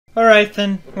Alright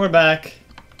then, we're back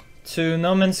to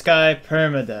No Man's Sky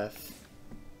Permadeath.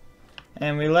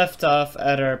 And we left off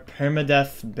at our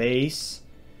Permadeath base.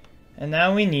 And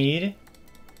now we need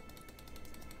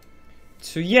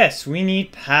we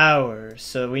need power.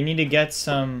 So we need to get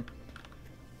some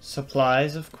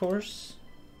supplies, of course.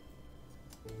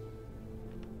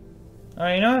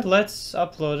 Alright, you know what? Let's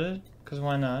upload it, because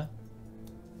why not?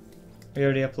 We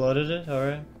already uploaded it,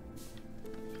 alright.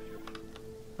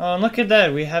 Oh, and look at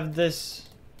that, we have this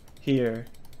here.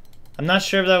 I'm not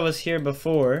sure if that was here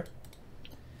before,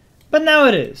 but now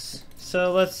it is.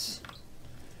 So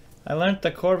I learned the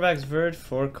Korvax word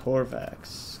for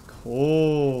Korvax.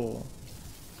 Cool.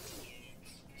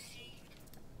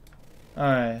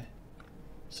 Alright.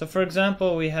 So for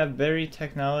example, we have berry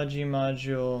technology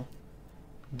module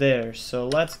there. So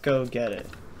let's go get it.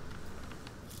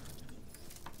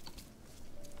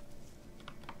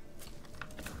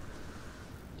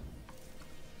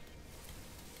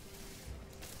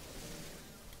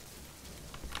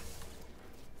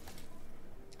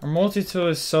 Our multi-tool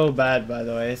is so bad, by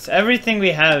the way. It's everything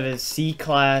we have is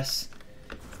C-class.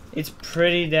 It's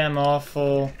pretty damn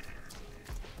awful.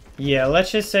 Yeah,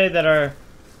 let's just say that our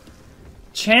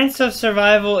chance of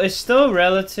survival is still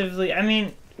relatively... I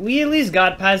mean, we at least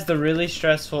got past the really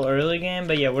stressful early game,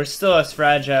 but yeah, we're still as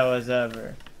fragile as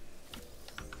ever.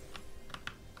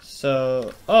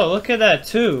 So... Oh, look at that,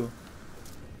 too.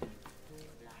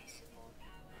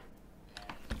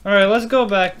 Alright, let's go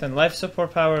back then. Life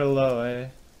support power low, eh?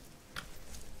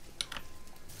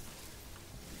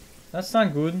 That's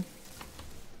not good.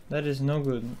 That is no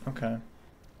good. Okay.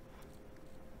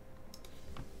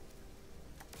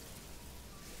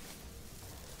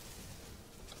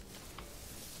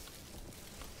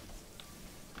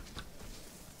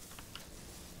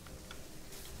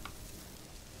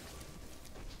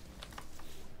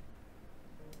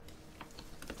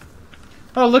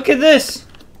 Oh, look at this!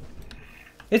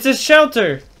 It's a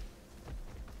shelter!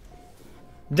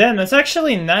 Damn, that's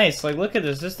actually nice. Like, look at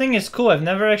this. This thing is cool. I've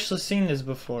never actually seen this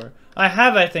before. I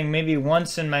have, I think, maybe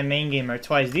once in my main game or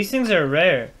twice. These things are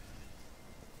rare.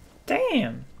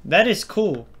 Damn. That is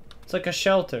cool. It's like a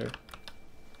shelter.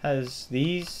 Has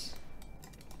these.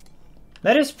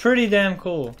 That is pretty damn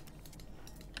cool.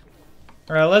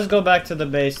 Alright, let's go back to the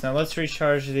base now. Let's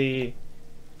recharge the...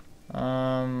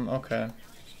 okay.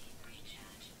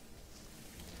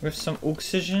 With some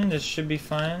oxygen, this should be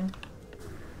fine.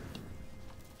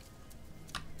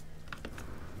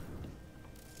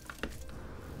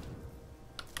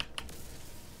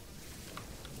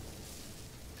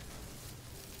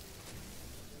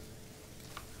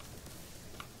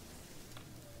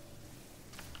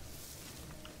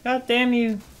 God damn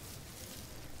you.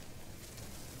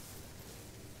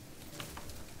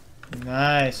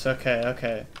 Nice, okay,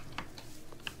 okay.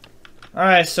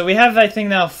 Alright, so we have, I think,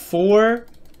 now 4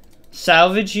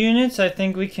 salvage units. I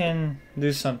think we can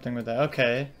do something with that.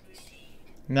 Okay.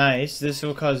 Nice. This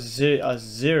will cost us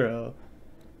 0.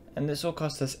 And this will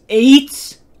cost us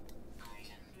 8?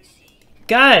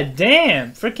 God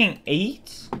damn. Freaking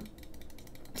 8?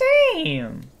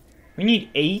 Damn. We need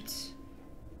 8?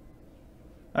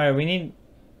 Alright, we need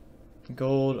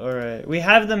gold. Alright. We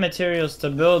have the materials to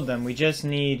build them. We just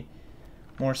need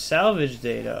more salvage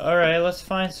data. Alright, let's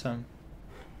find some.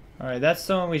 Alright, that's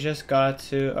the one we just got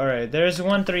to. Alright, there's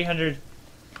one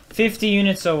 350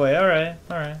 units away. Alright,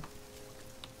 alright.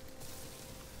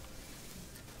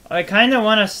 I kind of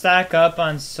want to stack up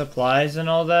on supplies and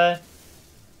all that.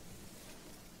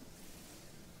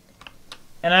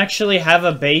 And actually have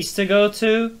a base to go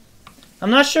to.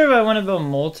 I'm not sure if I want to build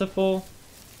multiple.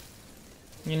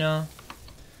 You know.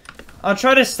 I'll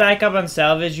try to stack up on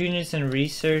salvage units and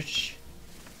research.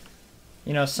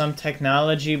 You know, some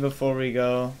technology before we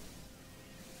go.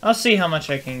 I'll see how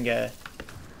much I can get.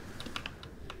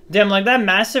 Damn, like that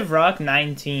massive rock,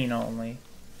 19 only.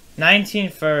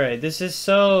 19 furry. This is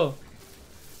so...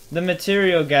 The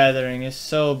material gathering is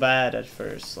so bad at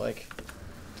first. Like,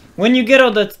 when you get all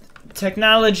the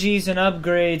technologies and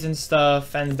upgrades and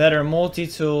stuff, and better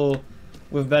multi-tool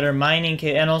with better mining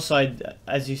kit, and also,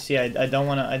 as you see, I don't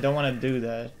wanna do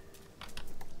that.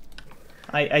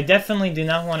 I definitely do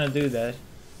not want to do that.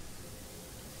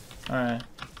 Alright.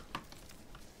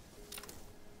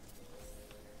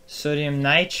 Sodium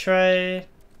nitride.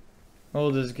 What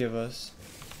will this give us?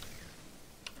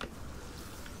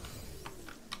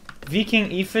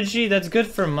 Viking effigy? That's good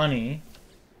for money.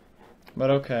 But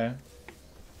okay.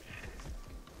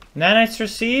 Nanites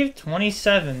received?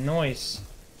 27. Nice.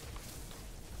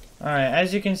 Alright,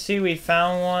 as you can see, we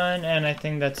found one, and I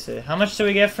think that's it. How much do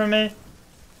we get from it?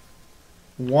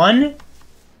 1?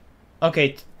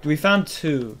 Okay, we found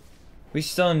 2. We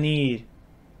still need.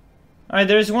 Alright,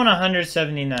 there's one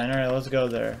 179. Alright, let's go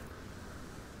there.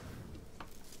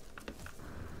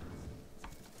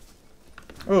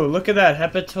 Oh, look at that.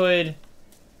 Hepatoid.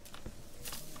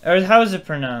 Or how is it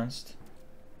pronounced?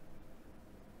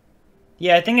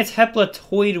 Yeah, I think it's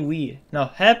hepatoid weed. No,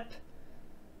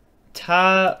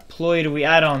 heptaploid weed.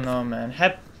 I don't know, man.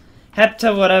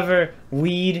 Hepta whatever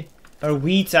weed. Or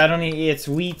wheat. I don't need. It's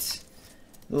wheat.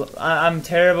 I'm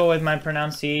terrible with my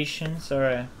pronunciations.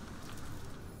 Alright.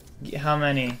 How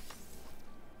many?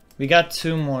 We got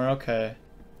 2 more. Okay.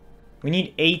 We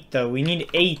need 8, though. We need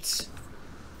 8.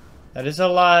 That is a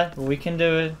lot, but we can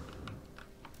do it.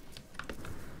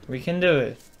 We can do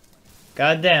it.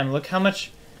 God damn, look how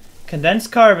much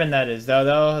condensed carbon that is,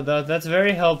 though. That's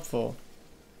very helpful.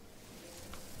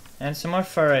 And some more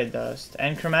ferrite dust.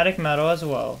 And chromatic metal as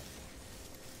well.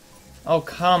 Oh,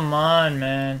 come on,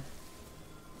 man.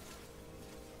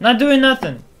 Not doing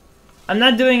nothing. I'm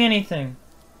not doing anything.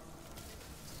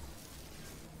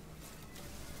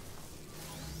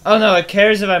 Oh no, it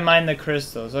cares if I mine the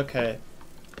crystals. Okay.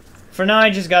 For now, I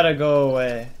just gotta go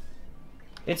away.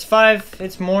 It's 5.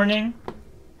 It's morning.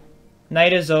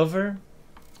 Night is over.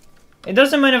 It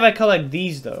doesn't mind if I collect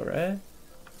these, though, right?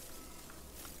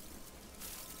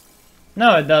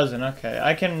 No, it doesn't. Okay,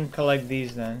 I can collect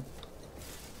these then.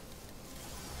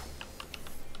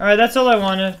 Alright, that's all I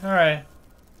wanted. Alright.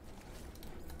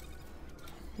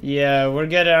 Yeah,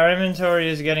 our inventory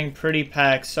is getting pretty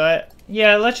packed, so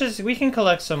yeah, we can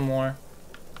collect some more.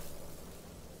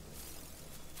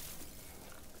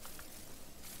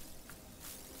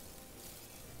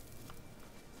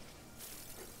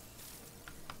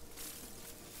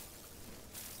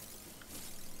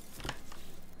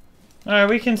 Alright,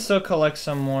 we can still collect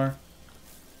some more.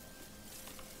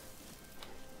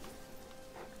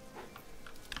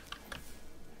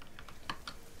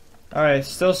 Alright,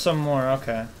 still some more,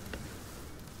 okay.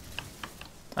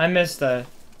 I missed that.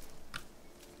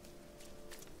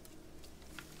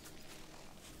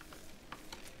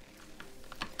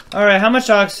 Alright, how much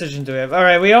oxygen do we have?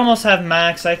 Alright, we almost have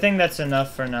max. I think that's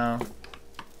enough for now.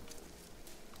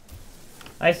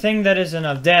 I think that is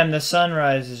enough. Damn, the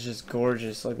sunrise is just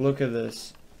gorgeous. Like, look at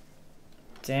this.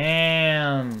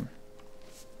 Damn.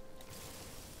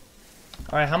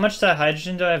 Alright, how much that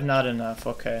hydrogen do I have? Not enough.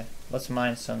 Okay, let's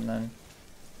mine some then.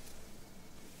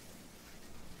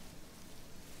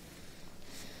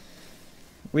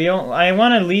 I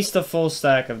want at least a full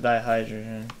stack of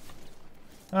dihydrogen.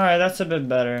 Alright, that's a bit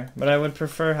better. But I would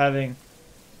prefer having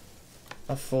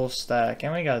a full stack.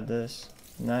 And we got this.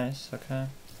 Nice, okay.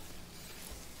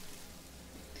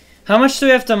 How much do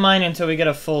we have to mine until we get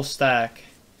a full stack?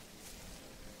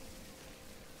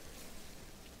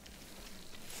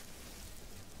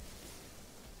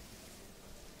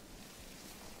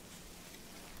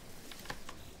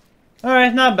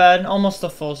 Alright, not bad. Almost a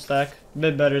full stack. A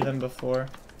bit better than before.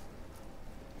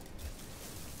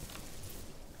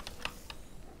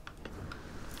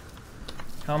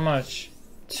 How much?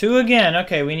 2 again.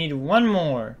 Okay, we need 1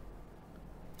 more.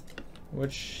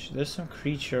 Which, there's some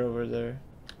creature over there.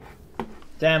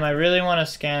 Damn, I really want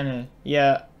to scan it.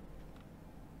 Yeah.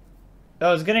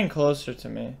 Oh, it's getting closer to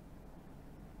me.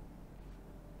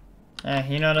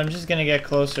 You know what? I'm just gonna get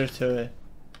closer to it.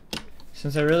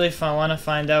 Since I really want to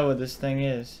find out what this thing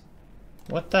is.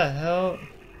 What the hell?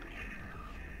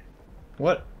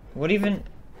 What even?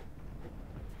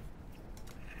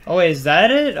 Oh wait, is that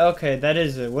it? Okay, that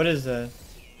is it. What is that?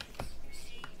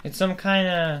 It's some kind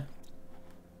of...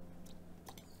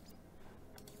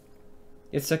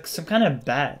 It's like some kind of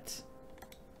bat.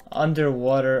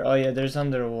 Underwater. Oh yeah, there's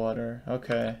underwater.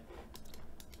 Okay.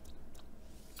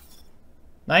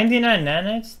 99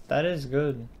 nanites? That is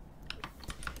good.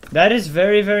 That is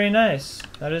very, very nice.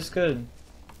 That is good.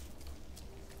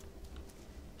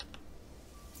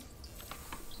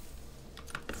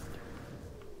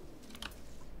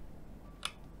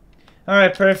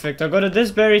 Alright, perfect. I'll go to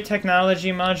this berry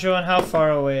technology module. And how far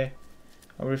away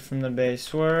are we from the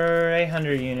base? We're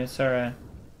 800 units. Alright.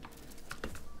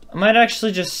 I might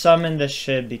actually just summon the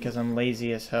ship because I'm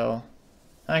lazy as hell.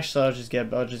 Actually,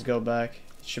 I'll just go back.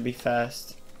 It should be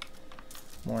fast.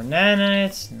 More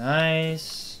nanites.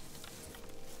 Nice.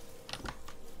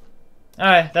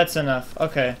 Alright, that's enough.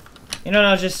 Okay. You know what?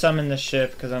 I'll just summon the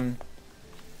ship because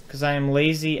I am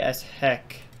lazy as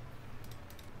heck.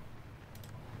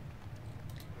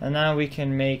 And now we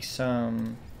can make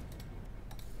some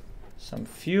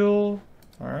fuel.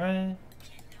 Alright.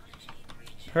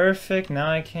 Perfect.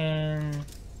 Now I can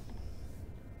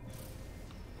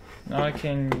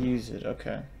use it.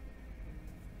 Okay.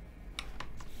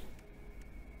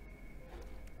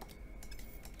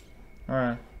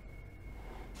 Alright.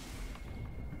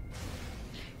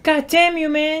 God damn you,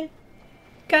 man.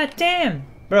 God damn.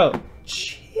 Bro,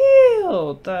 chill.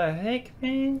 What the heck,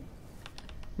 man?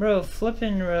 Bro,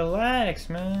 flipping relax,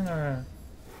 man.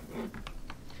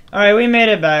 Alright, we made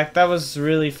it back. That was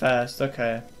really fast.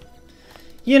 Okay.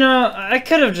 You know, I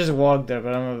could have just walked there,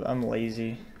 but I'm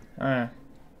lazy. Alright.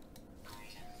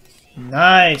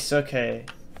 Nice, okay.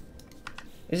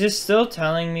 Is it still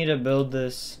telling me to build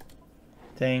this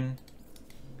thing?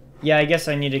 Yeah, I guess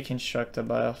I need to construct a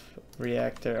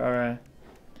bioreactor. Alright.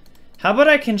 How about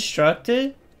I construct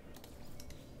it?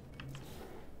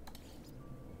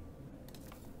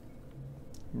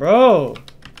 Bro!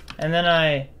 And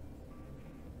then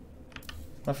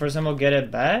well, for example, get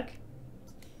it back?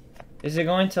 Is it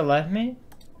going to let me?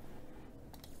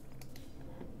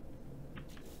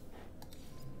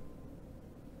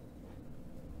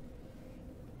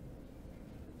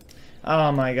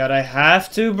 Oh my god, I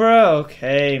have to, bro?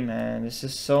 Okay, man. This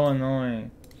is so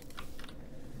annoying.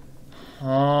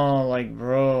 Oh, like,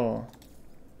 bro.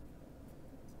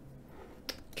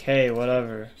 Okay,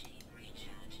 whatever.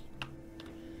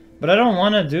 But I don't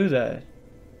want to do that.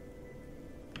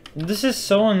 This is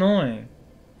so annoying.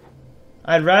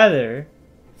 I'd rather,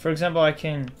 for example, I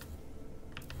can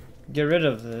get rid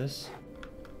of this.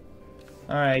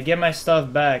 Alright, get my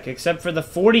stuff back. Except for the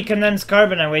 40 condensed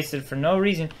carbon I wasted for no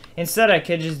reason. Instead, I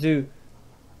could just do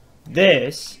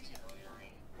this.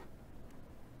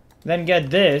 Then get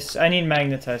this. I need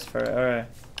magnetized for it. Alright.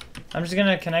 I'm just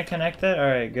gonna... Can I connect that?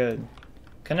 Alright, good.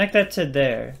 Connect that to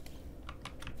there.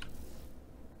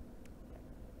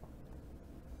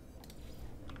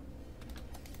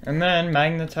 And then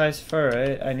magnetized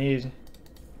ferrite. I need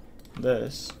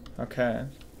this. Okay.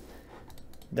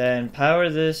 Then power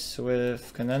this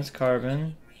with condensed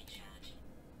carbon.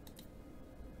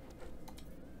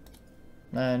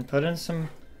 And put in some...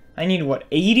 I need what,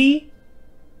 80?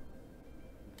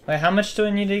 Wait, how much do I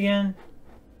need again?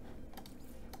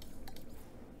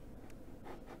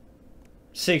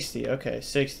 60, okay,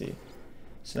 60.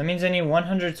 So that means I need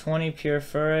 120 pure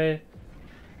ferrite.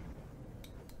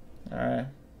 Alright.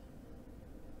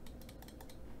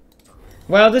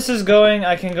 While this is going,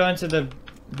 I can go into the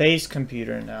base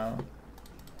computer now.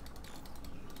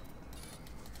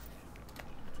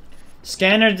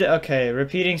 Scanner, okay,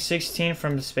 repeating 16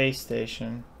 from the space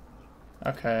station.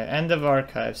 Okay, end of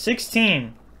archive.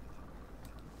 16!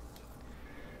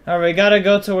 Alright, we gotta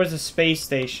go towards the space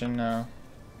station now.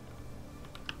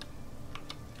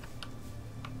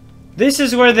 This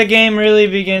is where the game really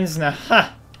begins now.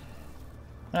 Ha!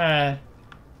 Alright.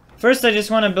 First, I just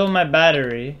want to build my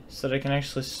battery so that I can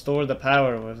actually store the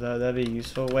power with that. That'd be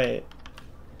useful. Wait.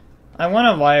 I want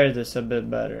to wire this a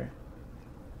bit better.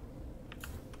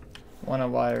 Want to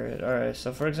wire it. Alright,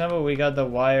 so for example, we got the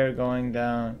wire going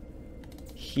down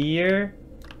here.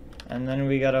 And then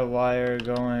we got a wire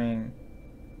going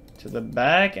to the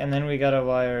back. And then we got a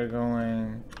wire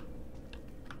going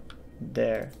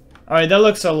there. Alright, that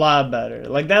looks a lot better.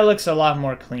 Like, that looks a lot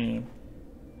more clean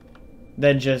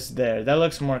than just there. That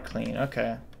looks more clean.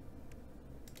 Okay.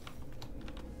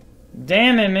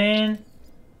 Damn it, man.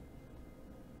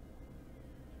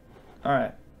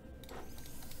 Alright.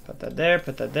 Put that there,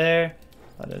 put that there.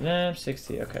 Put it in.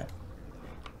 60, okay.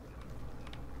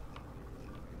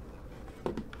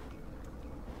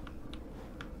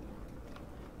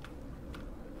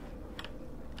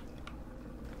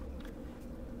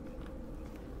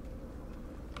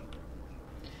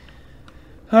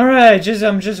 Alright,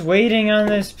 I'm just waiting on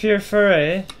this pure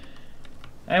ferrite.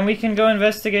 And we can go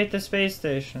investigate the space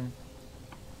station.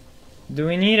 Do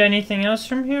we need anything else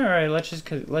from here? Alright, let's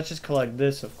just collect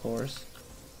this, of course.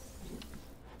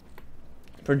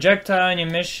 Projectile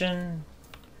emission.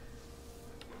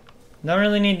 Don't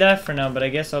really need that for now, but I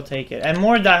guess I'll take it. And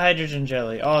more dihydrogen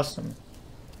jelly. Awesome.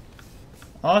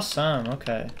 Awesome,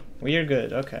 okay. We're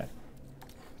good, okay.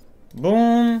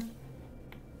 Boom.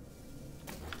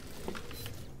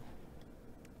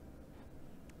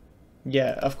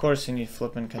 Yeah, of course you need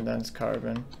flippin' condensed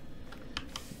carbon.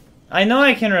 I know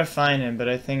I can refine it, but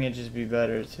I think it'd just be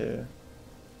better to...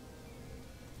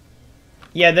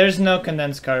 Yeah, there's no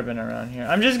condensed carbon around here.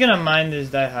 I'm just gonna mine this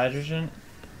dihydrogen.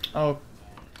 Oh,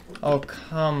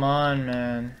 come on,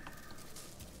 man.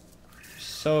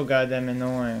 So goddamn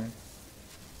annoying.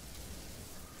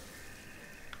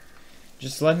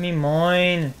 Just let me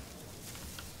mine.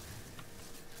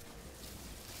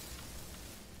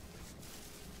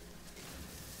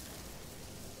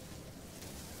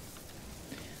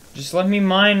 Just let me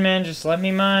mine, man. Just let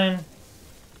me mine.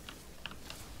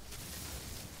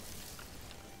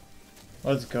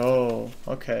 Let's go.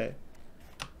 Okay.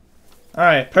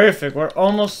 Alright, perfect. We're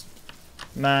almost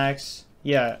max.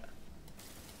 Yeah.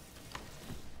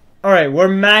 Alright, we're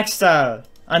maxed out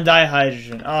on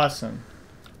dihydrogen. Awesome.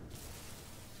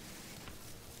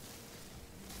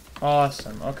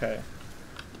 Awesome, okay.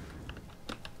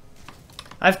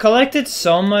 I've collected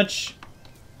so much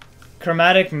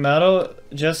chromatic metal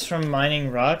just from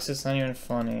mining rocks, it's not even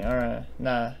funny. Alright,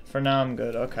 nah, for now I'm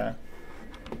good, okay.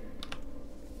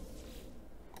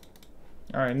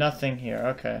 Alright, nothing here,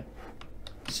 okay.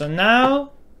 So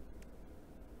now...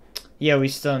 Yeah, we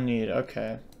still need,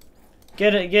 okay.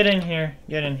 Get in here,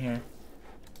 get in here.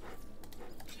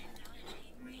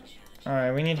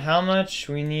 Alright, we need how much?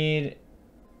 We need...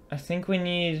 I think we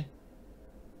need...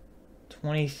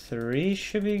 23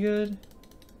 should be good.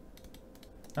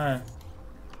 Alright.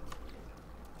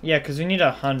 Yeah, because we need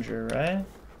 100, right?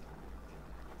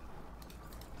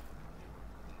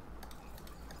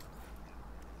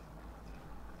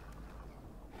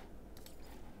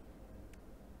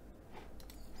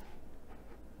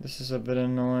 This is a bit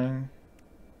annoying.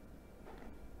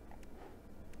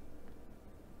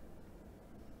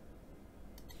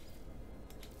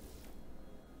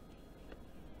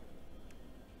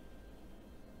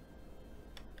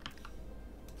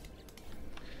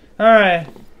 Alright.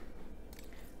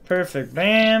 Perfect.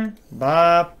 Bam.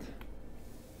 Bop.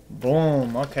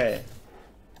 Boom. Okay.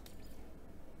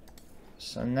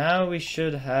 So now we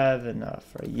should have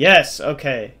enough. Right? Yes.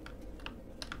 Okay.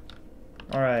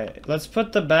 Alright. Let's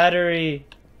put the battery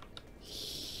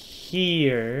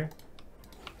here.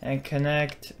 And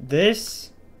connect this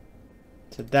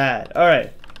to that.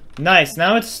 Alright. Nice.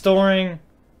 Now it's storing...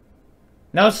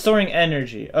 Now it's storing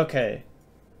energy. Okay.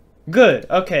 Good.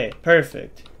 Okay.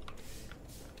 Perfect.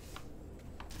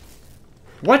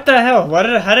 What the hell?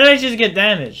 How did I just get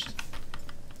damaged?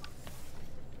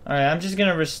 Alright, I'm just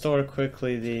gonna restore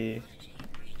quickly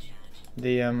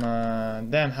damn,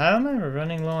 how am I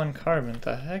running low on carbon?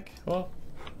 The heck? Well,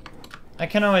 I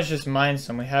can always just mine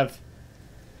some. We have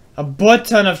a butt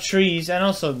ton of trees and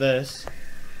also this.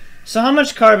 So how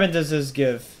much carbon does this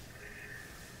give?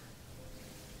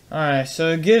 Alright, so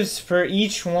it gives for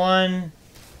each one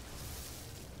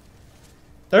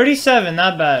 37,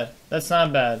 not bad. That's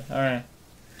not bad. Alright.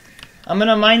 I'm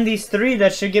gonna mine these 3.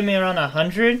 That should give me around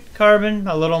 100 carbon,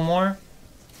 a little more.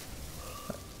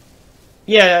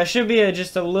 Yeah, it should be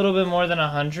just a little bit more than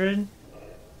 100.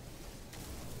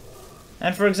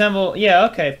 And for example, yeah,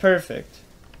 okay, perfect.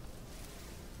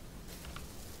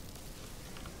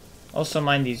 Also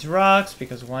mine these rocks,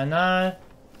 because why not?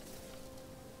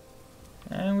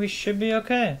 And we should be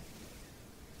okay.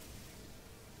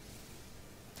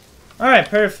 Alright,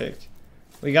 perfect.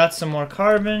 We got some more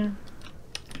carbon.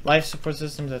 Life support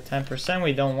systems at 10%.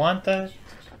 We don't want that.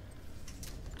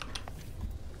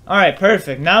 Alright,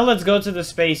 perfect. Now let's go to the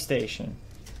space station.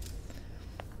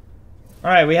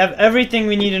 Alright, we have everything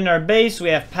we need in our base. We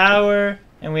have power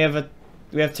and we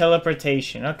have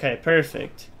teleportation. Okay,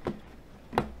 perfect.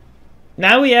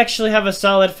 Now we actually have a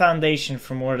solid foundation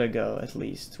from where to go, at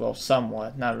least. Well,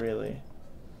 somewhat, not really.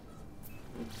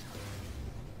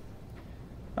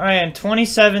 Alright, in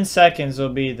 27 seconds we'll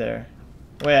be there.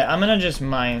 Wait, I'm gonna just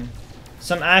mine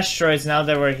some asteroids now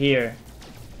that we're here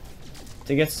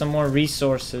to get some more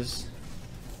resources.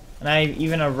 And I have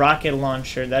even a rocket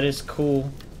launcher. That is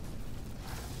cool.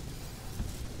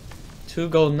 2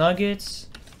 gold nuggets.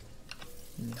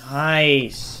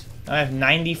 Nice. I have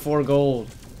 94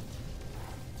 gold.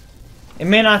 It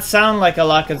may not sound like a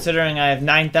lot considering I have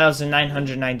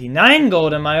 9,999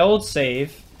 gold in my old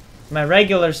save. My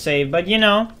regular save, but you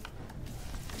know.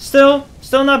 Still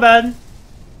not bad.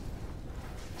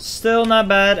 Still not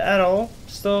bad at all.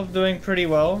 Still doing pretty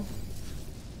well.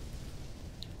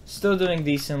 Still doing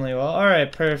decently well.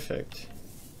 Alright, perfect.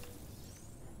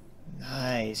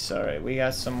 Nice. Alright, we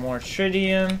got some more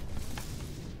tritium.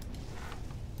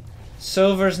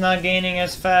 Silver's not gaining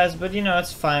as fast, but you know,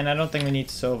 it's fine. I don't think we need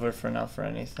silver for now for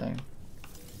anything.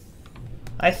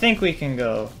 I think we can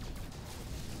go.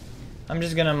 I'm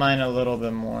just gonna mine a little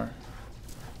bit more.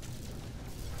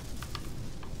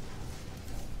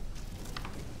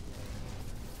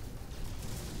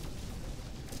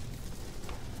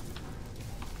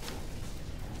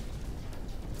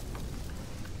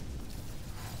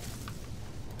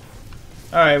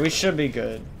 Alright, we should be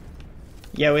good.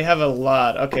 Yeah, we have a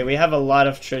lot. Okay, we have a lot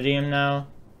of tritium now.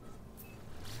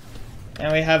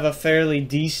 And we have a fairly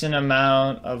decent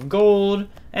amount of gold.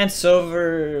 And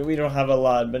silver, we don't have a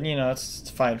lot, but you know, it's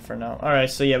fine for now. Alright,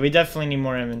 so yeah, we definitely need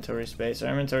more inventory space. Our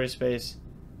inventory space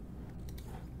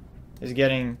is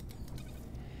getting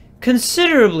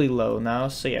considerably low now.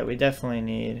 So yeah, we definitely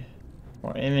need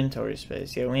more inventory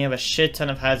space. Yeah, we have a shit ton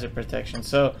of hazard protection.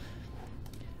 So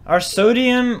our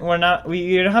sodium,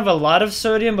 we don't have a lot of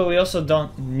sodium, but we also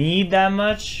don't need that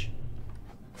much.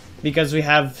 Because we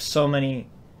have so many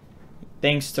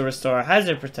things to restore our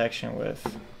hazard protection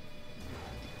with.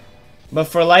 But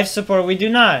for life support, we do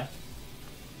not.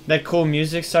 That cool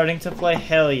music starting to play?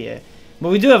 Hell yeah. But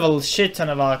we do have a shit ton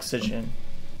of oxygen.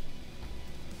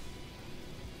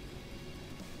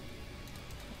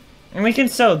 And we can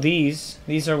sell these.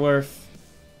 These are worth...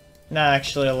 not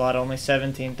actually a lot, only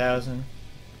 17,000.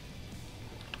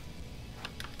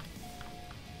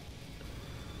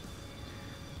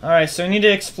 Alright, so we need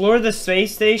to explore the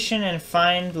space station and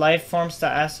find life forms to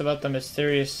ask about the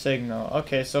mysterious signal.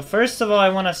 Okay, so first of all, I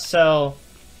want to sell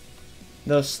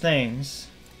those things.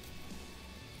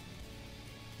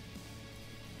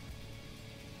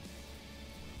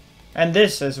 And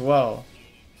this as well.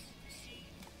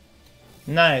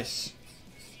 Nice.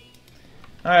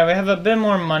 Alright, we have a bit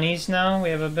more monies now. We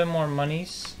have a bit more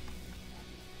monies.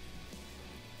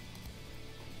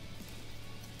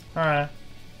 Alright.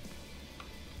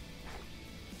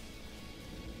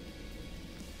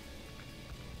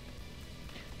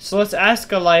 So let's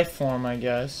ask a life form, I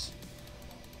guess.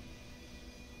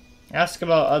 Ask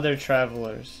about other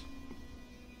travelers.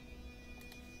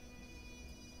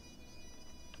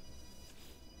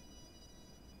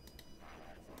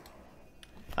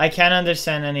 I can't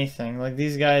understand anything. Like,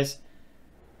 these guys...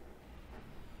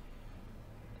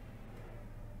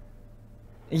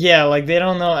 yeah, like, they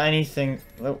don't know anything.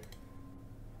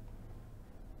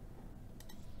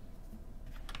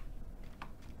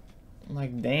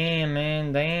 Like, damn,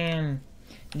 man, damn.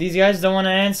 These guys don't want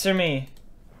to answer me.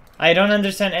 I don't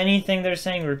understand anything they're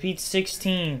saying. Repeat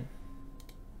 16.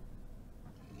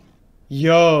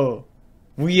 Yo.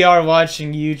 We are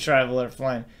watching you, Traveler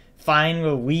Flynn. Find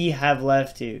what we have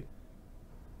left you.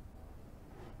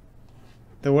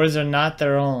 The words are not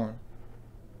their own.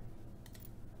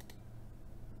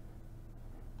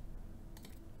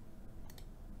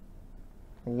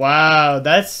 Wow,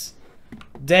 that's...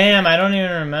 damn, I don't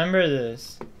even remember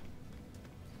this.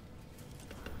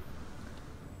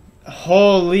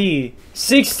 Holy.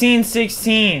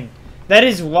 1616. That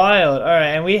is wild.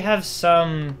 Alright, and we have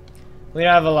some... we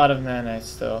don't have a lot of nanites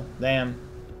still. Damn.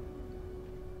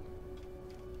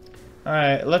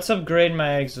 Alright, let's upgrade my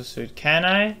exosuit. Can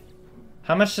I?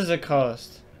 How much does it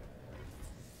cost?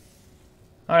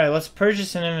 Alright, let's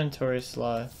purchase an inventory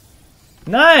slot.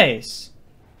 Nice!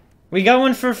 We got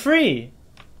one for free!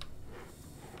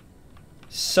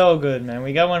 So good, man.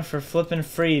 We got one for flipping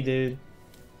free, dude.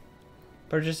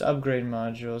 Purchase upgrade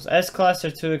modules. S-Class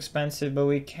are too expensive, but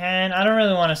we can... I don't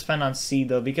really want to spend on C,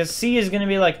 though, because C is going to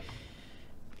be like...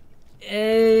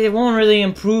 it won't really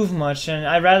improve much, and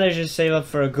I'd rather just save up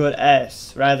for a good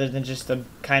S, rather than just a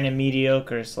kind of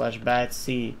mediocre / bad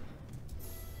C.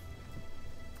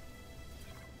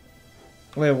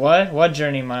 Wait, what? What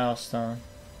journey milestone?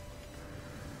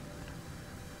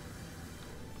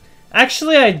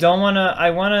 Actually, I don't wanna...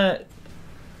 I wanna...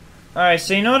 Alright,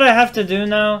 so you know what I have to do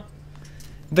now?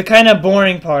 The kind of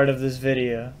boring part of this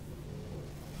video.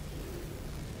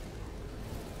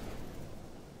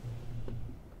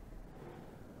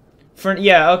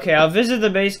 Yeah, okay, I'll visit the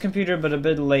base computer, but a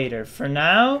bit later. For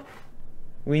now,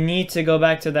 we need to go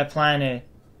back to that planet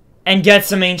and get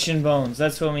some ancient bones.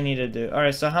 That's what we need to do.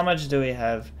 Alright, so how much do we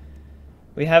have?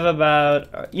 We have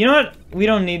about... you know what? We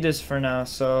don't need this for now,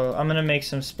 so I'm gonna make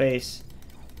some space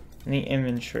in the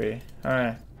inventory.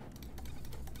 Alright.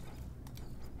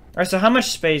 Alright, so how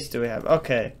much space do we have?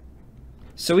 Okay.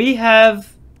 So we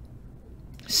have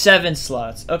 7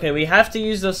 slots. Okay, we have to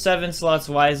use those 7 slots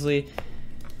wisely.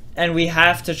 And we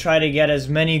have to try to get as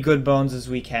many good bones as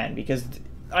we can. Because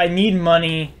I need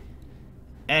money.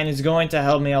 And it's going to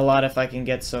help me a lot if I can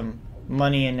get some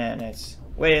money in nanites.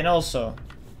 Wait, and also...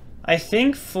 I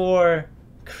think for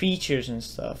creatures and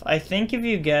stuff, I think if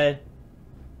you get...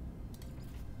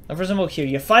 for example, here,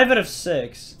 you have 5 out of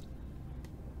 6.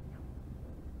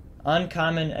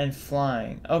 Uncommon and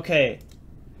flying. Okay.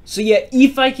 So yeah,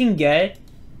 if I can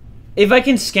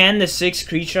scan the 6th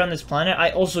creature on this planet,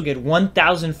 I also get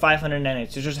 1,500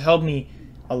 nanites, which just helped me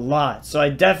a lot. So I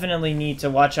definitely need to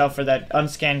watch out for that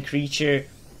unscanned creature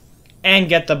and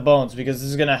get the bones, because this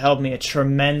is going to help me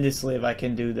tremendously if I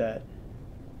can do that.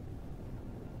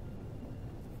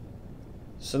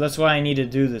 So that's why I need to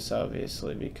do this,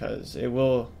 obviously, because it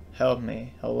will help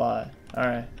me a lot.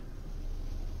 Alright.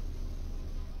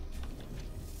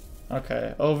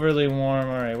 Okay, overly warm.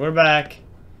 Alright, we're back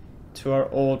to our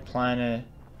old planet.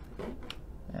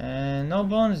 And no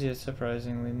bones yet,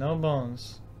 surprisingly. No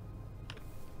bones.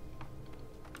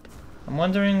 I'm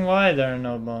wondering why there are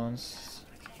no bones.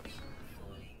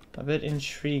 A bit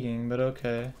intriguing, but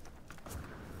okay.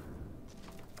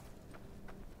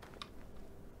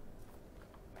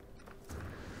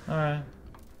 Alright.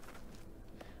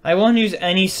 I won't use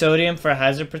any sodium for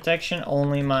hazard protection,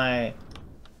 only my...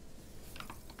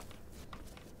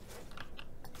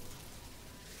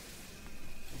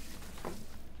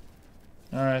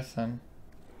 Alright then.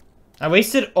 I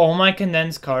wasted all my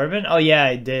condensed carbon? Oh yeah,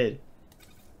 I did.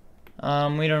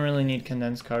 We don't really need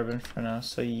condensed carbon for now,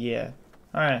 so yeah.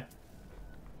 Alright.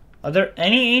 Are there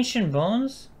any ancient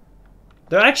bones?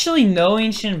 There are actually no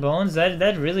ancient bones?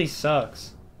 That really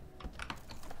sucks.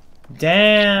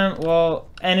 Damn, well,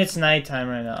 and it's nighttime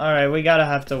right now. Alright, we gotta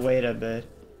have to wait a bit.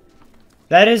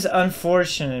 That is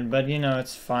unfortunate, but you know,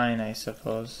 it's fine, I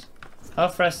suppose.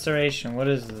 Health restoration, what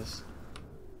is this?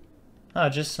 Oh,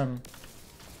 just some...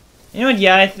 You know what,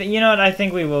 yeah, you know what, I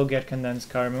think we will get condensed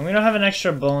carbon. We don't have an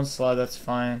extra bone slot, that's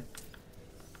fine.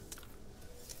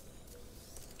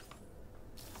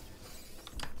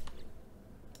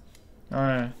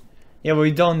 Alright. Yeah, but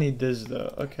we don't need this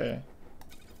though, okay.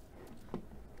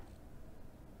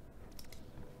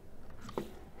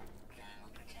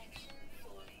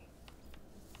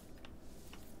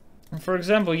 For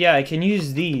example, yeah, I can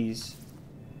use these.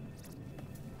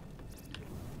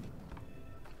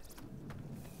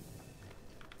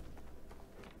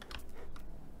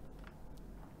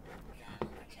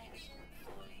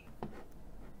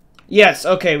 Yes,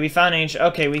 okay, we found ancient.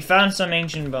 Okay, we found some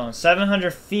ancient bones.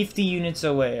 750 units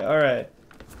away. Alright.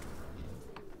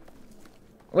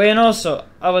 Wait, and also,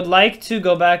 I would like to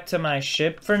go back to my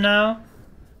ship for now.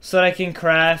 So that I can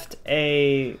craft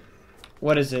a...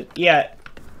 What is it? Yeah.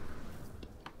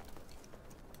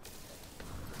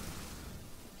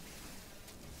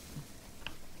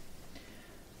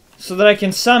 So that I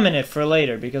can summon it for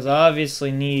later. Because I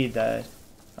obviously need that.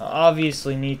 I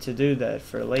obviously need to do that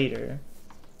for later.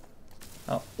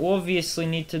 I obviously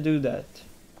need to do that.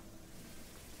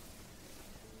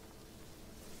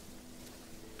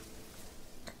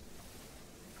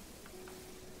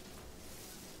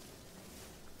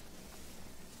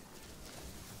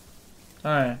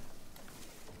 Alright.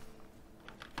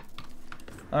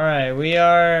 Alright, we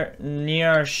are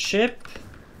near our ship.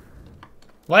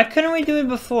 Why couldn't we do it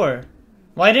before?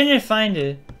 Why didn't it find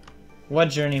it? What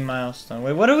journey milestone?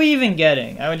 Wait, what are we even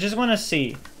getting? I just want to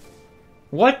see.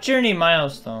 What journey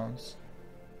milestones?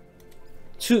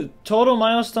 2. Total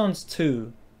milestones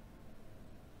 2.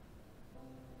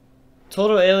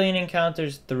 Total alien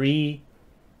encounters 3.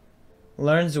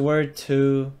 Learns word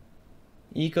 2.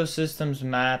 Ecosystems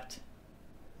mapped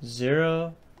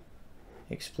 0.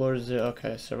 Explores 0.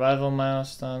 Okay, survival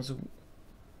milestones.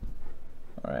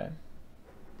 Alright.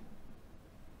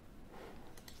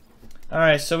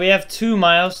 Alright, so we have 2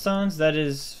 milestones. That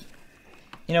is...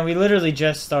 You know, we literally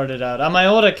just started out. On my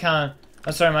old account,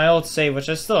 I'm sorry, my old save, which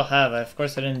I still have. Of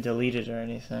course, I didn't delete it or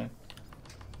anything.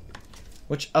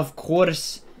 Which, of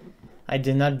course, I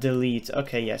did not delete.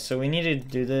 Okay, yeah, so we need to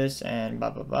do this and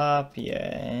bop, bop, bop.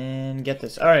 Yeah, and get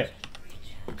this. Alright.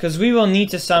 Because we will need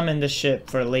to summon the ship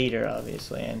for later,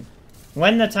 obviously. And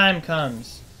when the time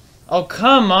comes. Oh,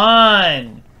 come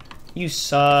on! You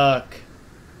suck.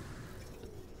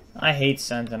 I hate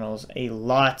Sentinels a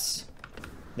lot.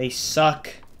 They suck.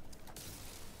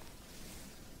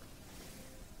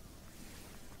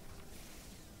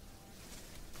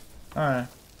 Alright.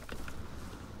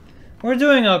 We're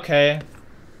doing okay,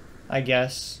 I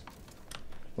guess.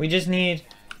 We just need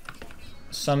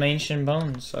some ancient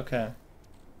bones. Okay.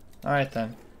 Alright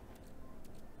then.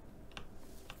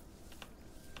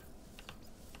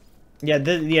 Yeah,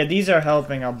 these are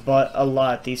helping a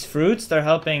lot. These fruits, they're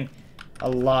helping a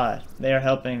lot. They are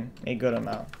helping a good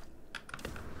amount.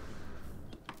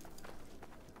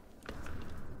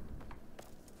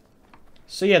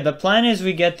 So yeah, the plan is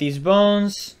we get these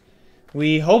bones.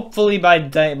 We hopefully by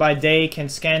day can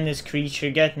scan this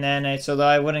creature, get nanites, although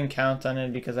I wouldn't count on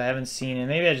it because I haven't seen it.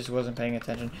 Maybe I just wasn't paying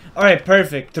attention. Alright,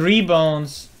 perfect. 3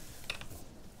 bones.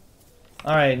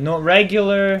 Alright, no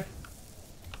regular.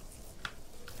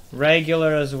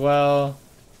 Regular as well.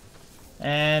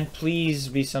 And please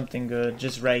be something good.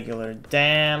 Just regular.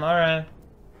 Damn, alright.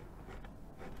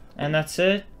 And that's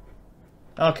it?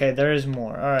 Okay, there is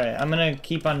more. Alright, I'm gonna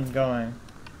keep on going.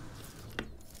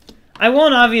 I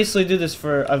won't obviously do this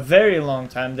for a very long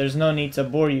time. There's no need to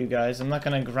bore you guys. I'm not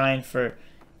gonna grind for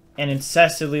an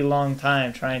incessantly long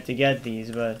time trying to get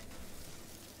these, but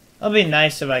it'll be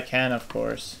nice if I can, of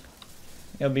course.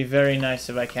 It'll be very nice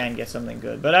if I can get something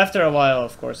good. But after a while,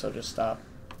 of course, I'll just stop.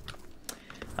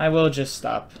 I will just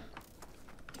stop.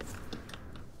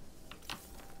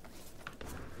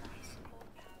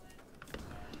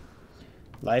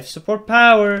 Life support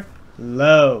power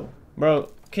low.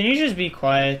 Bro, can you just be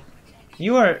quiet?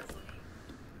 You are...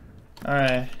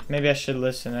 Alright, maybe I should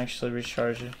listen, actually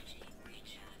recharge it.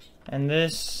 And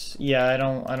this, yeah, I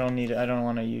don't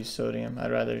want to use sodium.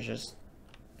 I'd rather just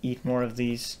eat more of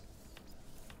these.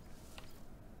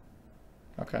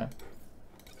 Okay.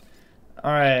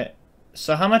 Alright.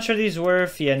 So how much are these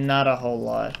worth? Yeah, not a whole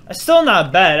lot. Still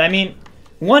not bad. I mean,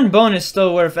 one bone is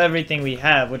still worth everything we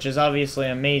have, which is obviously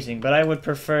amazing. But I would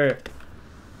prefer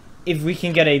if we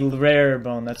can get a rarer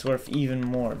bone that's worth even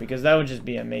more. Because that would just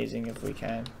be amazing if we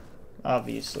can.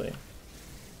 Obviously.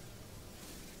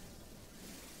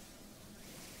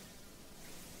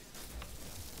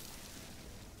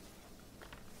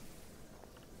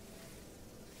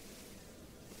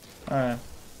 Alright.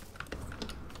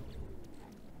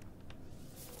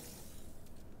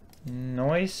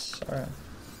 Noise? Alright.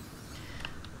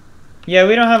 Yeah,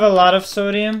 we don't have a lot of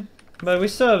sodium, but we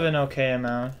still have an okay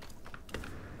amount.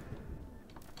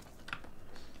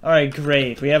 Alright,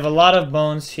 great. We have a lot of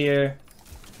bones here.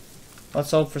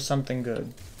 Let's hope for something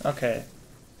good. Okay.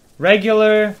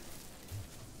 Regular.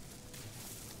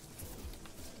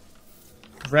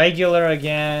 Regular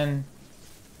again.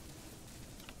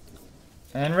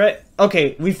 And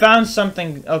okay, we found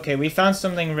something. Okay, we found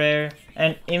something rare.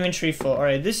 And inventory full.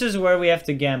 Alright, this is where we have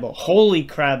to gamble. Holy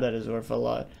crap, that is worth a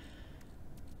lot.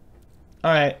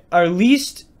 Alright, our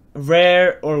least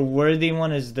rare or worthy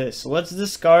one is this. Let's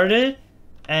discard it.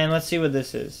 And let's see what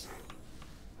this is.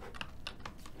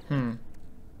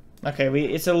 Okay,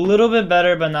 it's a little bit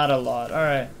better, but not a lot.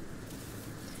 Alright.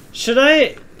 Should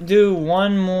I do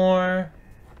one more?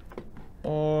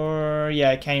 Or... yeah,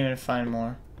 I can't even find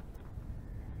more.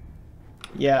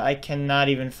 Yeah, I cannot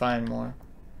even find more.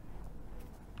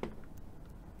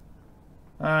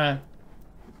 Alright.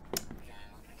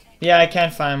 Yeah, I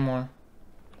can't find more.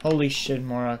 Holy shit,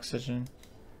 more oxygen.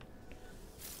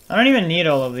 I don't even need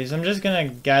all of these. I'm just gonna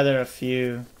gather a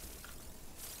few.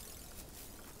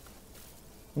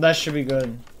 That should be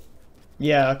good.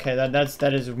 Yeah, okay,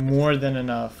 that is more than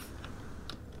enough.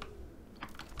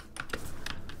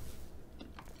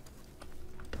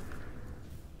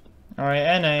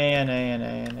 Alright, NA.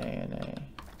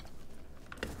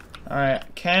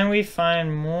 Alright, can we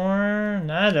find more?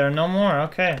 Nah, there are no more,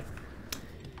 okay.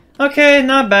 Okay,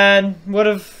 not bad.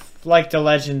 Would've liked a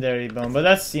legendary bone, but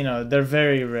that's, you know, they're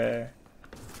very rare.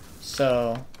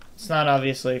 So, it's not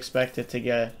obviously expected to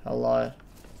get a lot.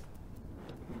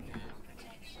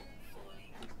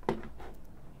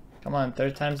 Come on,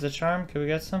 third time's the charm. Can we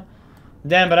get some?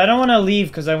 Damn, but I don't want to leave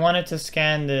because I wanted to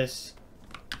scan this.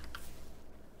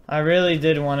 I really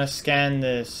did want to scan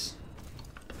this.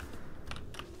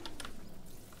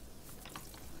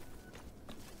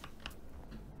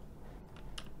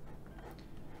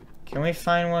 Can we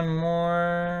find one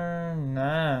more?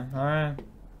 Nah, alright.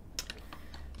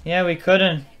 Yeah, we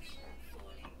couldn't.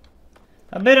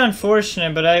 A bit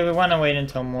unfortunate, but I want to wait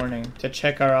until morning to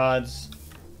check our odds.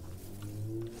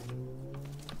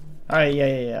 Alright,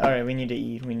 yeah. Alright, we need to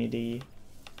eat.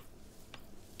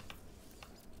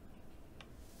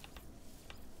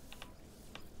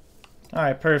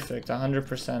 Alright, perfect.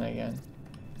 100% again.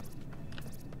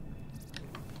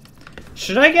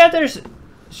 Should I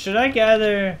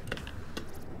gather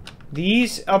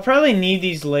these? I'll probably need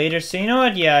these later, so you know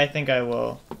what? Yeah, I think I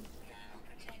will.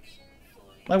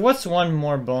 Like, what's one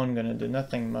more bone gonna do?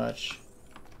 Nothing much.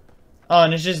 Oh,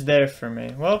 and it's just there for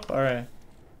me. Well, alright.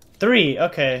 3,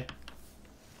 okay.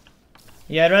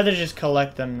 Yeah, I'd rather just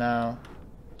collect them now.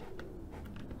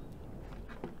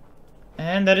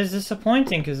 And that is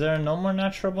disappointing, because there are no more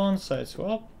natural bone sites.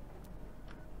 Well.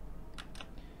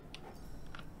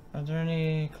 Are there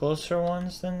any closer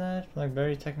ones than that? Like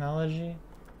berry technology?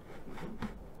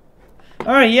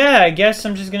 Alright, yeah, I guess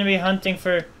I'm just gonna be hunting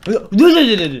for...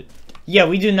 Yeah,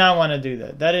 we do not want to do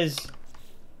that. That is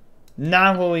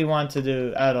not what we want to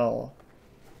do at all.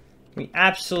 We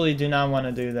absolutely do not want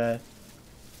to do that.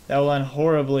 That will end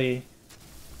horribly.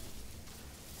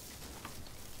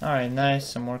 Alright, nice.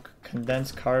 Some more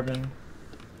condensed carbon.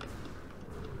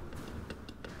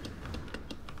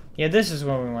 Yeah, this is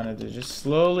what we want to do. Just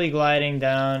slowly gliding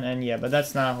down, and yeah, but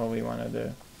that's not what we want to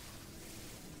do.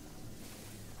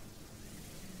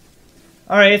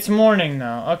 Alright, it's morning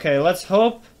now. Okay, let's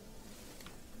hope.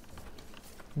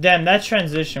 Damn, that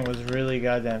transition was really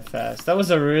goddamn fast. That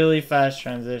was a really fast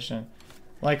transition.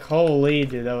 Like, holy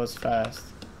dude, that was fast.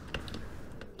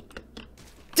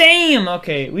 Damn!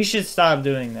 Okay, we should stop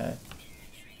doing that.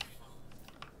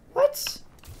 What?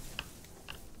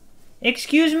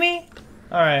 Excuse me?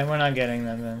 Alright, we're not getting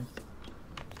them then.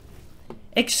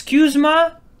 Excuse me?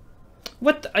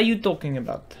 What are you talking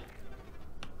about?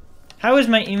 How is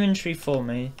my inventory full,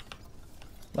 mate?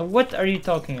 Like, what are you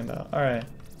talking about? Alright.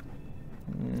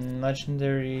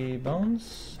 Legendary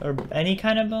bones? Or any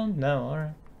kind of bone? No,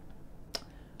 alright.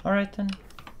 Alright then.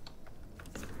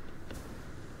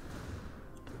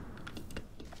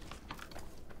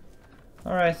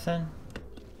 Alright then.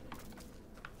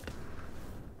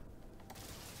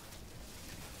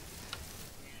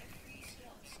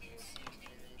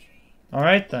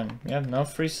 Alright then. We have no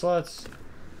free slots.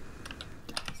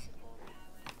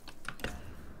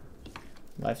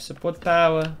 Life support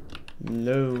power.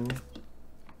 Low.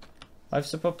 Life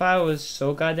support power is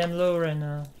so goddamn low right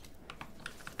now.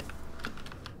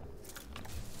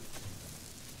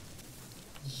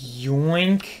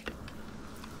 Yoink.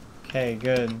 Okay,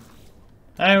 good.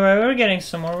 Alright, we're getting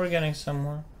some more. We're getting some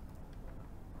more.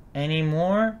 Any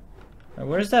more?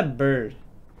 Where's that bird?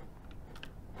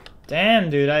 Damn,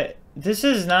 dude. This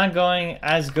is not going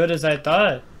as good as I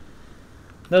thought.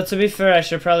 Though, to be fair, I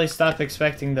should probably stop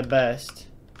expecting the best.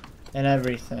 And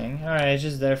everything. Alright, it's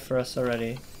just there for us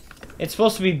already. It's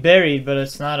supposed to be buried, but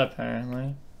it's not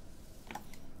apparently.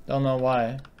 Don't know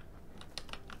why.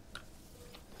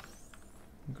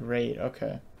 Great,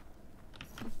 okay.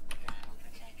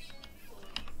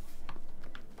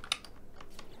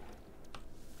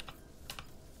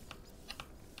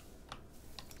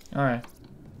 Alright.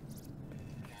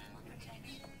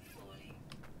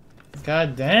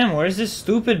 God damn, where's this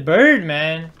stupid bird,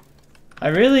 man? I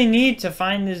really need to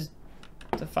find this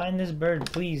bird,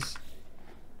 please.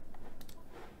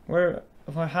 How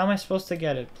am I supposed to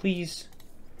get it? Please.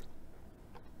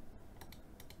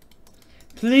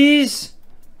 Please!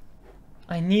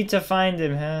 I need to find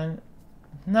him, man.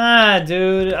 Nah,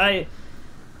 dude, I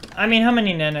mean, how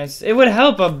many nanites? It would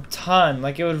help a ton.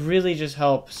 Like, it would really just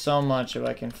help so much if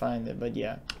I can find it, but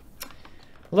yeah.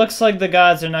 Looks like the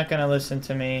gods are not gonna listen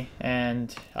to me,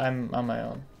 and I'm on my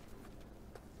own.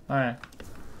 Alright.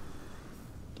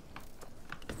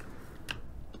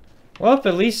 Well,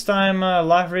 at least I'm a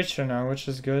lot richer now, which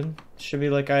is good. Should be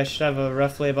like I should have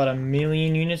roughly about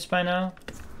 1,000,000 units by now.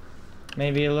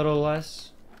 Maybe a little less.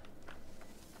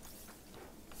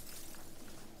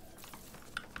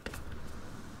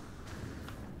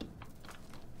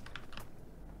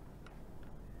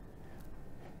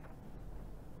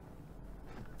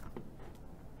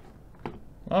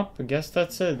 Oh, I guess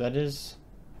that's it. That is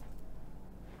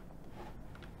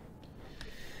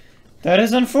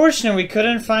unfortunate. We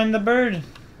couldn't find the bird.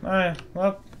 Alright,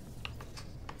 well.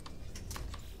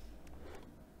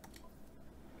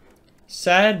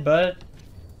 Sad, but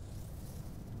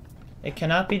it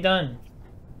cannot be done.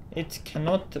 It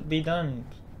cannot be done.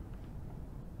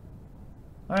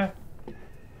 Alright.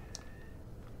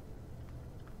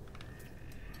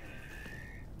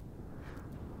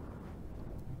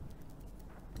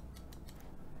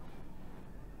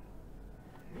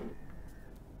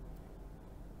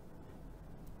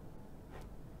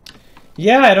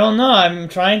 Yeah, I don't know. I'm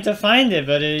trying to find it,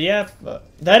 but yeah,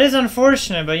 that is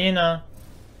unfortunate, but you know,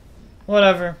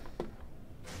 whatever.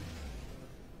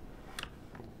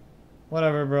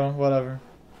 Whatever, bro, whatever.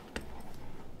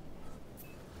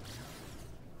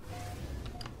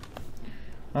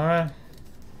 Alright.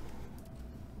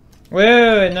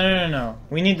 Wait, no.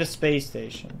 We need the space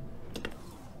station.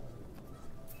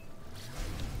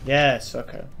 Yes,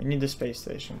 okay. We need the space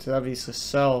station to obviously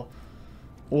sell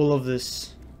all of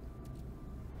this.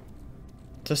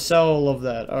 To sell all of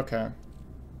that, okay.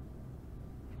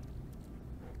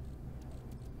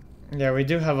 Yeah, we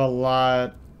do have a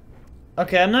lot.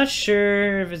 Okay, I'm not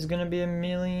sure if it's gonna be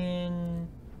 1,000,000.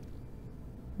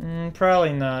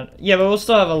 Probably not. Yeah, but we'll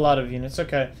still have a lot of units,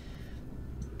 okay.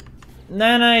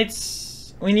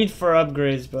 Nanites, we need for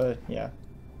upgrades, but yeah.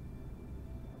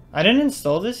 I didn't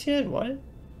install this yet? What?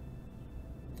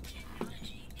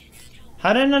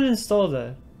 How did I not install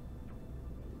that?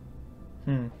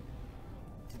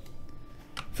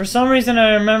 For some reason,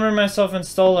 I remember myself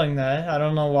installing that. I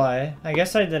don't know why. I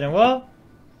guess I didn't. Well,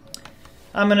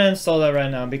 I'm gonna install that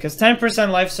right now because 10%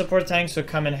 life support tanks would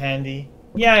come in handy.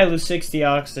 Yeah, I lose 60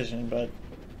 oxygen, but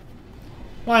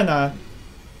why not?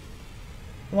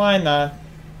 Why not?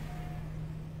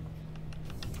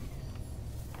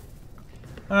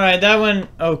 Alright, that went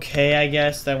okay, I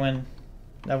guess. That went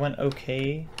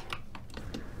okay.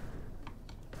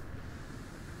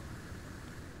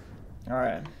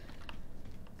 Alright.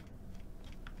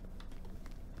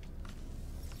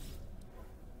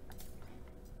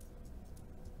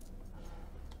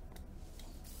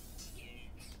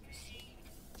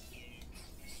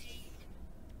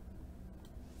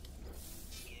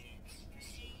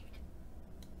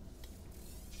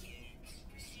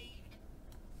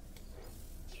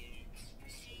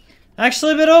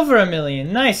 Actually, a bit over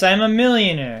 1,000,000. Nice, I'm a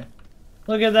millionaire.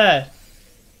 Look at that.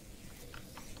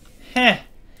 Heh.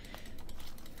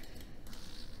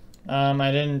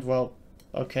 I didn't, well,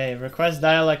 Okay, request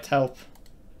dialect help.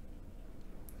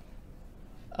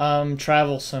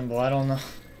 Travel symbol, I don't know.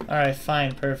 Alright,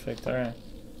 fine, perfect, alright.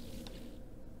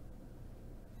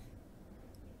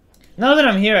 Now that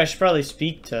I'm here, I should probably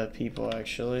speak to people,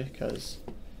 actually, because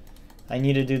I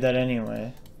need to do that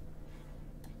anyway.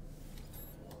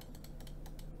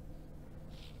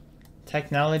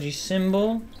 Technology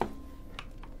symbol.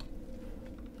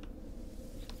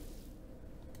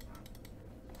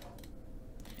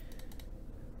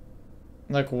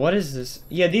 Like, what is this?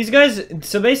 Yeah, these guys...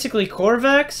 So basically,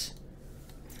 Korvax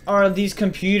are these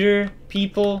computer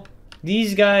people.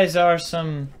 These guys are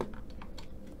some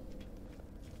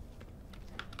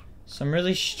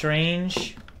really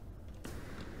strange...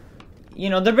 You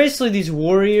know, they're basically these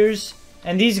warriors.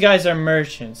 And these guys are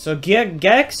merchants. So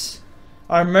Gex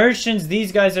are merchants.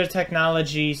 These guys are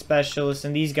technology specialists.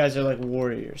 And these guys are like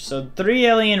warriors. So 3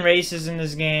 alien races in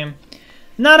this game.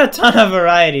 Not a ton of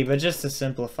variety, but just to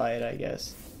simplify it, I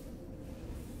guess.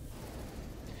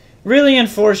 Really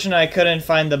unfortunate I couldn't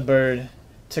find the bird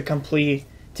to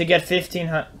get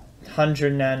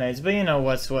 1,500 nanites, but you know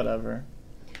what's whatever.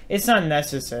 It's not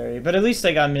necessary, but at least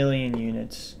I got 1,000,000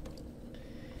 units.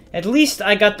 At least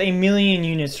I got 1,000,000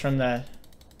 units from that,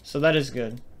 so that is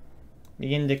good.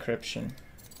 Begin decryption.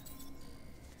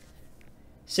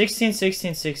 16,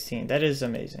 16, 16, that is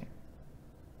amazing.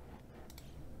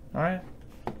 Alright.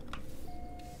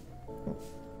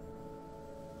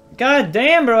 God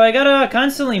damn, bro, I gotta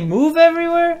constantly move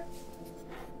everywhere?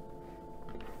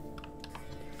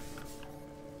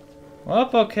 Well,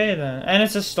 okay then. And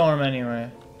it's a storm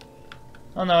anyway.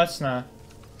 Oh no, it's not.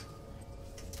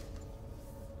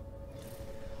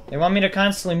 They want me to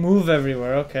constantly move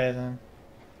everywhere. Okay then.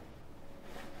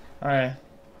 Alright.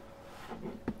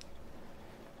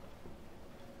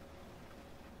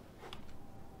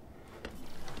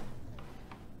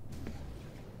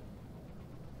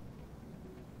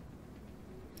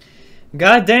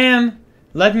 God damn!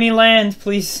 Let me land,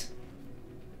 please.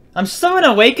 I'm still in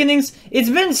Awakenings. It's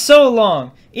been so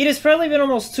long. It has probably been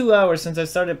almost 2 hours since I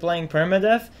started playing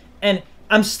Permadeath, and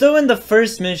I'm still in the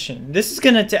first mission. This is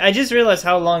gonna take... I just realized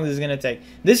how long this is gonna take.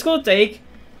 This will take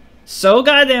so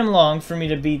goddamn long for me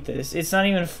to beat this. It's not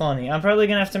even funny. I'm probably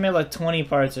gonna have to make like 20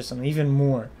 parts or something, even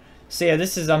more. So yeah,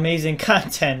 this is amazing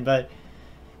content, but...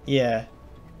 Yeah.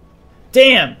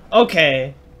 Damn!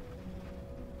 Okay.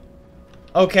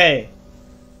 Okay.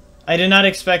 I did not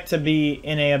expect to be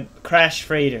in a crash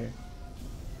freighter.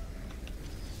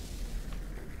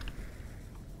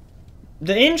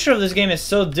 The intro of this game is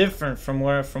so different from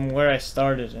where I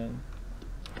started in.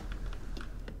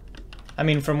 I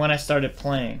mean, from when I started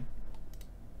playing.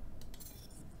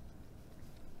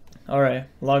 Alright,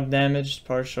 log damaged,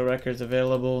 partial records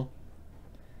available.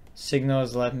 Signal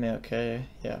has left me, okay,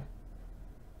 yeah.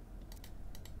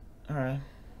 Alright.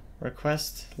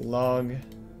 Request log.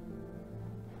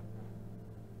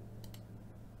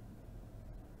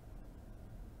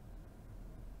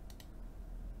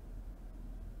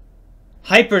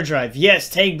 Hyperdrive, yes,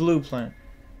 take blueprint.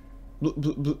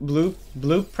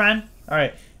 Blueprint?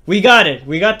 Alright, we got it.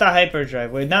 We got the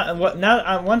hyperdrive. Wait, now,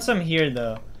 once I'm here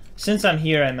though, since I'm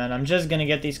here, I'm just gonna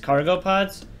get these cargo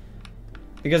pods.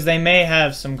 Because they may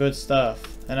have some good stuff.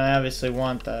 And I obviously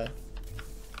want that.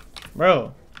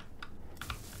 Bro.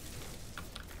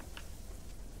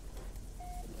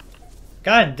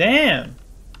 God damn.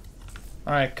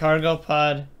 Alright, cargo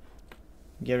pod.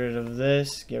 Get rid of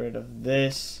this. Get rid of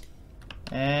this.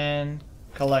 And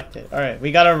collect it. Alright,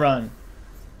 we gotta run.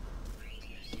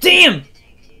 Damn!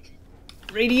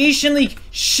 Radiation leak.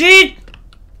 Shit!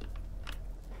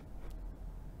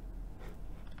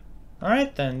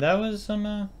 Alright then, that was some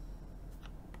that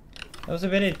was a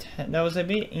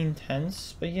bit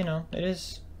intense, but you know, it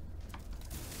is.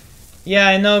 Yeah,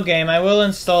 I know, game. I will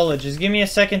install it. Just give me a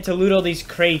second to loot all these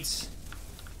crates.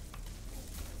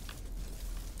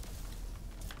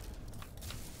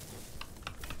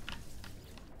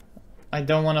 I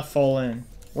don't want to fall in.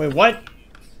 Wait, what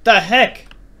the heck?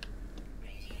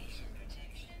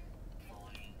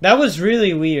 That was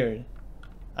really weird.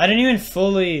 I didn't even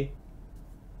fully...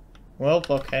 Well,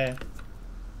 okay.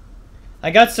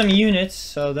 I got some units,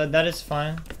 so that is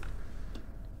fine.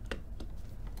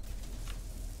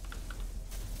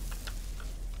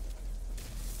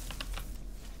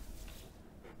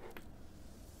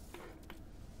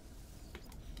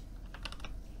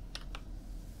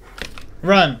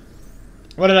 Run.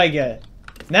 What did I get?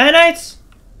 Nanites?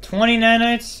 20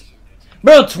 nanites?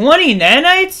 Bro, 20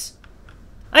 nanites?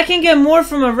 I can get more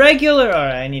from a regular...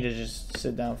 Alright, I need to just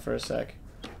sit down for a sec.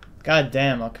 God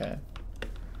damn, okay.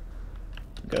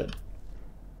 Good.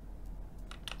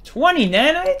 20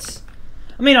 nanites?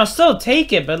 I mean, I'll still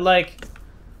take it, but like,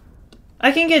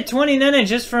 I can get 20 nana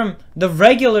just from the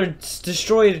regular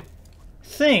destroyed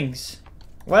things.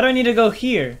 Why do I need to go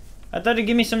here? I thought it'd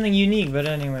give me something unique, but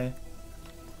anyway.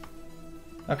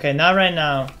 Okay, not right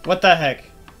now. What the heck?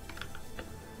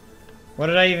 What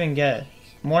did I even get?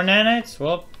 More nanites?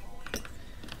 Well,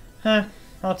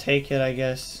 I'll take it, I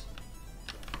guess.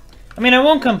 I mean, I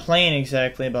won't complain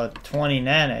exactly about 20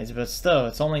 nanites, but still,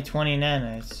 it's only 20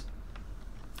 nanites.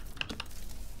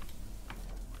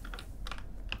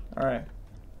 Alright.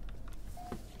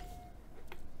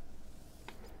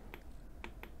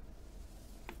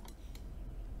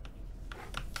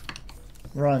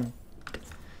 Run.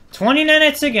 20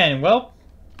 nanites again, well.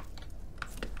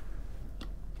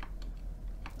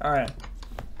 Alright.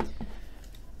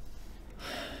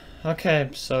 Okay,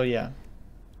 so yeah.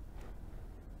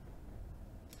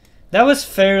 That was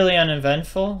fairly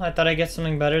uneventful. I thought I'd get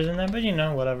something better than that, but you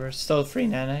know, whatever. Still 3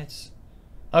 nanites.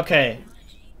 Okay.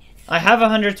 I have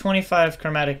 125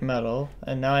 chromatic metal,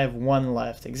 and now I have 1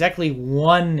 left. Exactly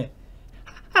 1.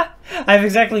 I have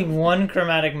exactly 1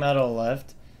 chromatic metal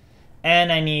left.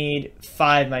 And I need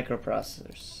 5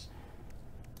 microprocessors.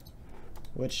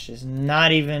 Which is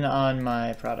not even on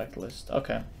my product list.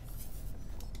 Okay.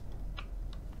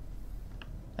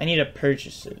 I need to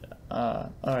purchase it.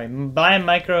 Alright, buy a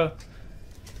micro...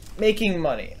 Making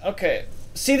money. Okay.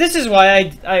 See, this is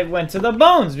why I went to the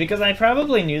bones. Because I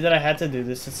probably knew that I had to do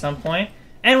this at some point.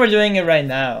 And we're doing it right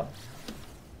now.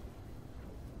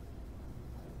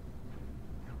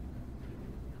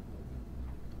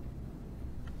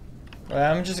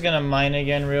 Well, I'm just gonna mine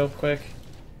again real quick.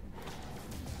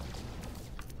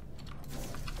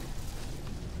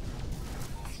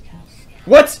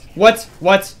 What?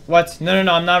 No,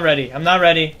 I'm not ready. I'm not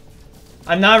ready.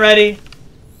 I'm not ready.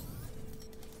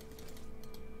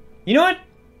 You know what?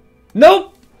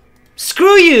 Nope!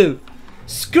 Screw you!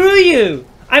 Screw you!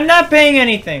 I'm not paying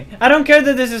anything. I don't care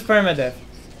that this is permadeath.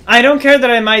 I don't care that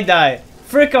I might die.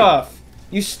 Frick off.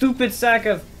 You stupid sack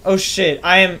of... Oh shit,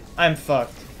 I'm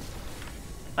fucked.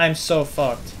 I'm so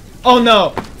fucked. Oh no!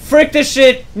 Frick this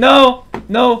shit! No!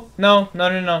 No!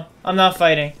 I'm not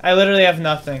fighting. I literally have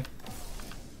nothing.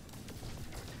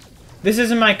 This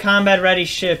isn't my combat ready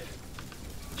ship.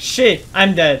 Shit,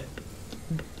 I'm dead.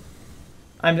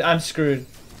 I'm screwed.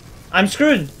 I'm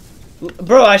screwed!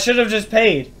 Bro, I should have just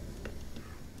paid.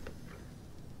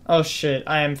 Oh shit,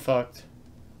 I am fucked.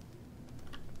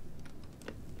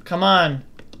 Come on.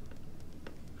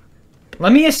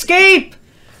 Let me escape!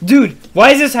 Dude,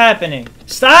 why is this happening?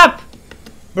 Stop!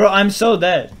 Bro, I'm so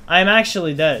dead. I'm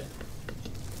actually dead.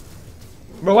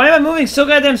 Bro, why am I moving so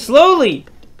goddamn slowly?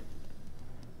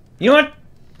 You know what?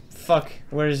 Fuck,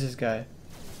 where is this guy?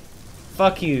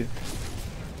 Fuck you.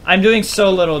 I'm doing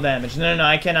so little damage. No,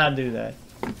 I cannot do that.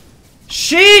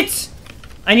 Shit!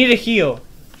 I need a heal.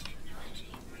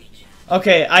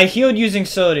 Okay, I healed using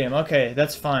sodium. Okay,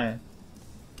 that's fine.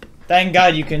 Thank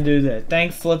God you can do that.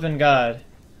 Thank flippin' God.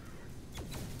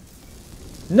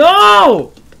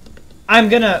 No!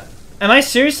 Am I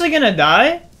seriously gonna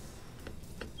die?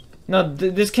 No,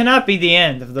 this cannot be the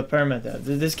end of the permadeath.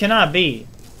 This cannot be.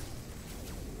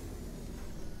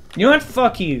 You know what?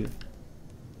 Fuck you.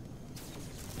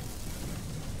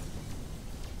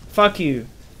 Fuck you.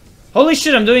 Holy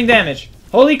shit, I'm doing damage.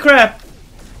 Holy crap.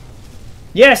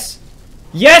 Yes.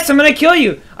 Yes, I'm gonna kill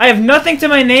you. I have nothing to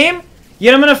my name,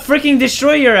 yet I'm gonna freaking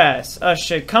destroy your ass. Oh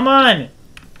shit, come on.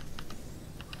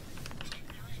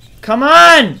 Come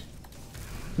on.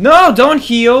 No, don't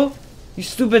heal. You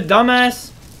stupid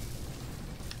dumbass.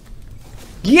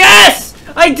 Yes!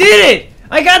 I did it!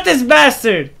 I got this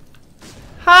bastard.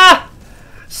 Ha!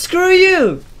 Screw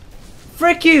you.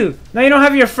 Frick you! Now you don't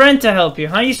have your friend to help you,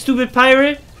 huh, you stupid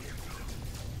pirate?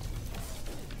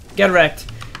 Get wrecked.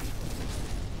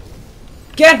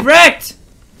 Get wrecked!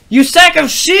 You sack of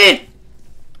shit!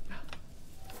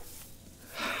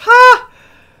 Ha!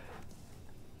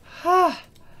 Ha!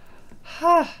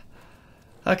 Ha!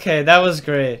 Okay, that was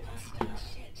great.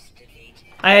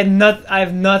 I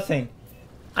have nothing.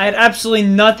 I had absolutely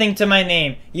nothing to my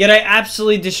name, yet I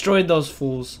absolutely destroyed those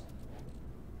fools.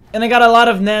 And I got a lot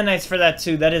of nanites for that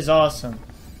too. That is awesome.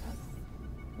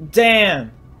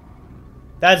 Damn.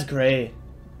 That's great.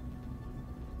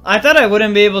 I thought I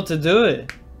wouldn't be able to do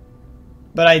it.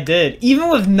 But I did. Even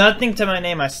with nothing to my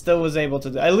name, I still was able to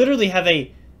do it. I literally have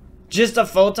just a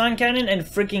photon cannon and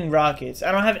freaking rockets.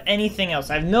 I don't have anything else.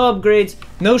 I have no upgrades,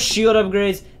 no shield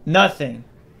upgrades, nothing.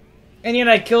 And yet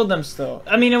I killed them still.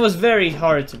 I mean, it was very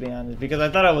hard to be honest, because I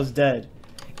thought I was dead.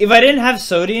 If I didn't have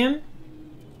sodium...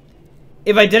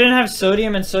 If I didn't have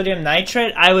sodium and sodium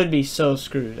nitrate, I would be so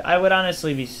screwed. I would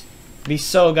honestly be Be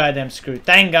so goddamn screwed.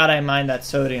 Thank God I mined that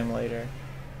sodium later.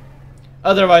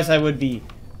 Otherwise I would be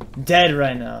dead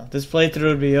right now. This playthrough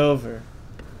would be over.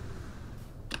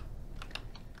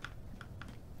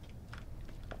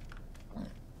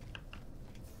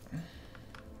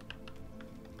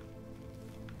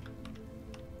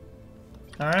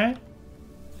 Alright.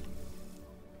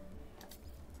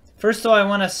 First of all, I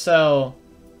want to sell...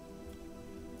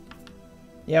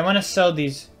 Yeah, I want to sell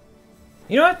these.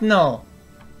 You know what? No.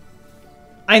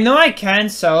 I know I can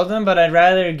sell them, but I'd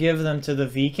rather give them to the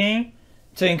Viking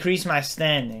to increase my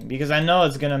standing, because I know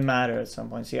it's gonna matter at some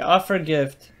point. See, offer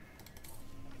gift.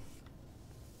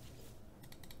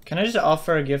 Can I just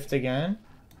offer a gift again?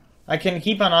 I can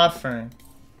keep on offering.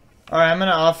 Alright, I'm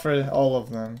gonna offer all of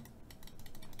them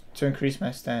to increase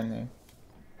my standing.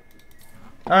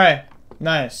 Alright,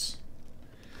 nice.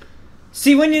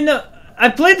 See, when you know... I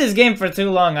played this game for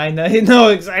too long, I know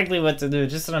exactly what to do,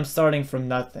 just that I'm starting from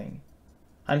nothing.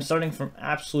 I'm starting from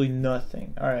absolutely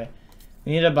nothing. Alright.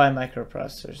 We need to buy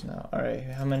microprocessors now. Alright,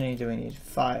 how many do we need?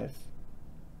 5.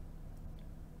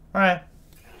 Alright.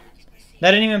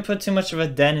 That didn't even put too much of a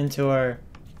dent into our...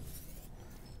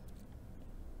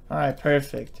 Alright,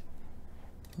 perfect.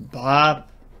 Bop.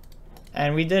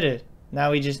 And we did it.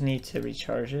 Now we just need to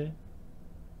recharge it.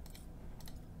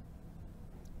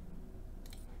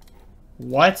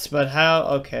 What? But how?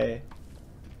 Okay.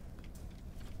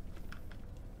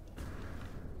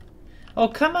 Oh,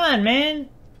 come on, man!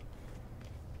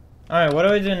 Alright, what do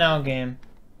I do now, game?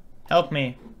 Help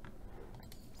me.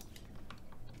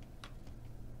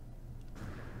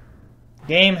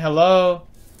 Game, hello?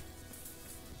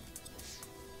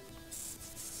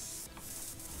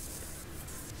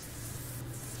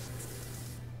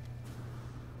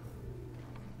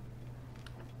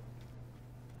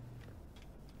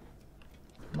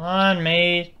 Come on,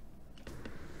 mate.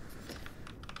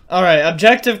 Alright,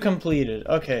 objective completed.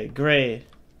 Okay, great.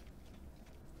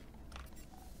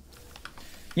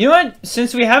 You know what?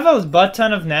 Since we have a butt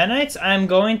ton of nanites, I'm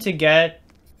going to get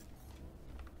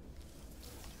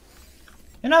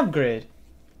an upgrade.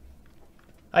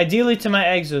 Ideally to my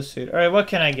exosuit. Alright, what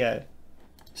can I get?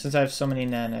 Since I have so many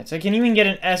nanites. I can even get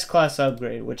an S-class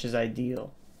upgrade, which is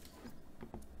ideal.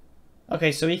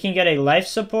 Okay, so we can get a life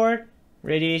support,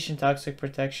 radiation, toxic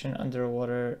protection,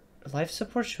 underwater. Life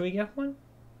support? Should we get one?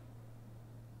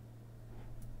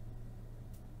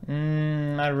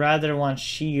 I'd rather want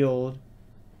shield.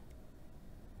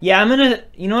 Yeah, I'm gonna...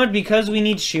 You know what? Because we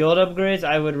need shield upgrades,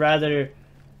 I would rather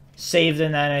save the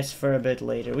nanites for a bit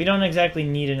later. We don't exactly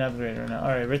need an upgrade right now.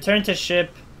 Alright, return to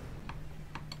ship.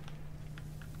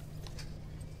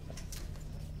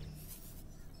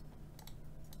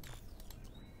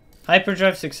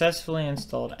 Hyperdrive successfully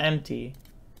installed. Empty.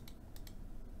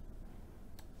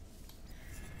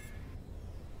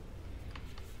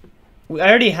 I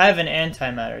already have an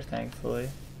antimatter, thankfully.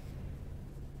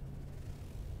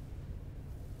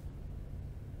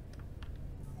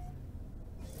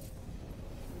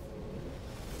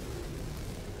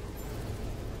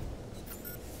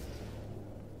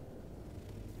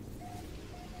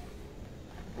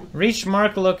 Reach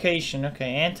mark location.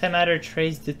 Okay, antimatter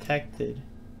trace detected.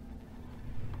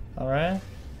 Alright.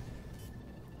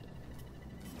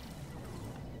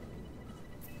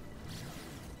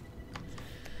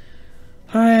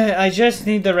 Alright, I just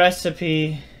need the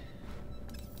recipe.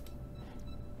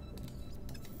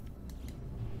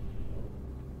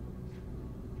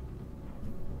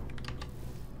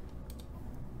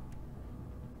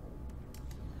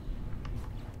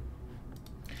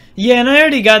 Yeah, and I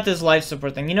already got this life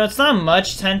support thing. You know, it's not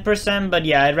much, 10%, but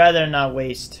yeah, I'd rather not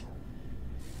waste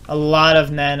a lot of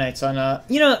nanites on a...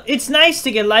 You know, it's nice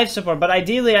to get life support, but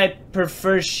ideally I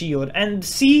prefer shield. And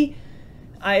see...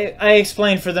 I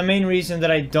explained for the main reason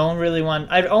that I don't really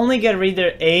want... I'd only get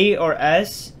either A or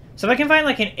S. So if I can find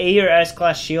like an A or S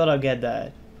class shield, I'll get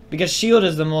that. Because shield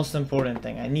is the most important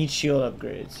thing. I need shield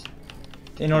upgrades.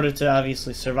 In order to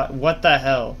obviously survive. What the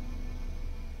hell?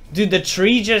 Dude, the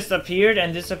tree just appeared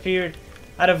and disappeared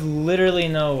out of literally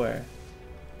nowhere.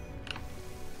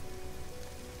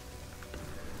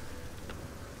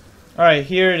 Alright,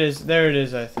 here it is. There it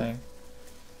is, I think.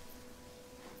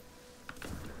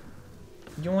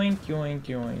 Yoink, yoink,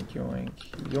 yoink, yoink.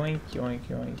 Yoink, yoink,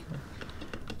 yoink, yoink.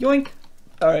 Yoink!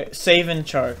 Alright, save and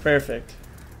chart. Perfect.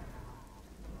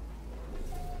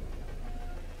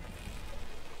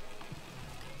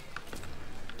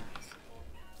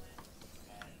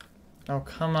 Oh,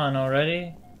 come on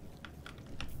already?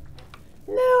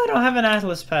 No, I don't have an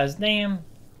Atlas pass. Damn.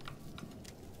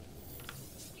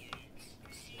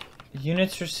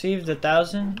 Units received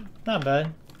 1,000? Not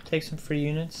bad. Take some free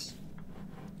units.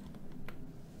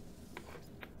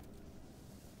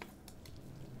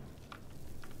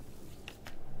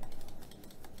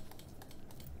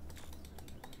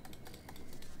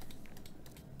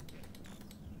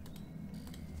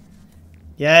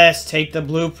 Yes, take the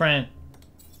blueprint.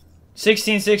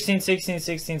 16, 16, 16,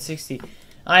 16, 60.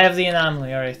 I have the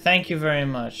anomaly. Alright, thank you very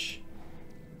much.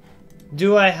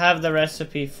 Do I have the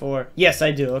recipe for... Yes, I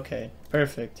do. Okay,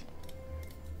 perfect.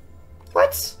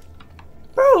 What?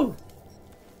 Bro!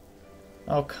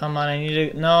 Oh, come on. I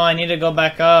need to... No, I need to go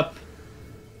back up.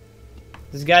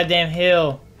 This goddamn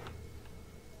hill.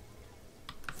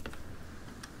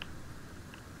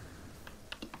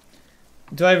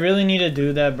 Do I really need to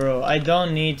do that, bro? I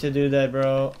don't need to do that,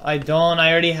 bro. I don't.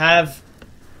 I already have...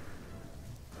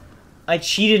 I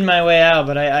cheated my way out,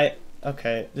 but I...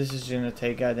 Okay, this is gonna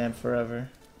take goddamn forever.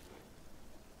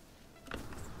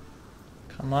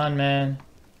 Come on, man.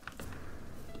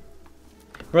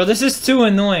 Bro, this is too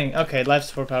annoying. Okay, life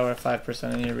support power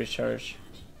 5%. I need to recharge.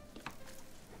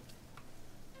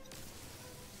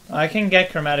 I can get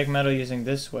chromatic metal using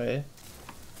this way.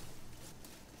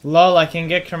 Lol, I can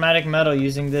get chromatic metal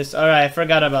using this. Alright, I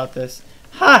forgot about this.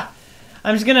 Ha!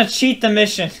 I'm just gonna cheat the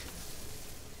mission.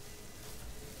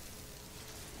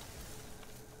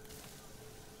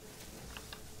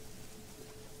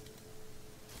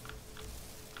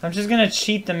 I'm just gonna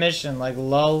cheat the mission, like,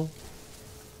 lol.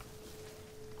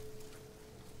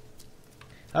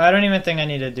 I don't even think I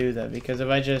need to do that, because if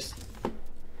I just...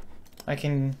 I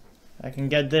can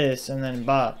get this, and then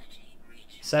bop.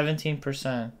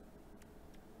 17%.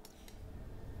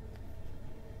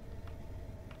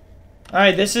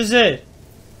 Alright, this is it.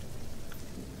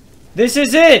 This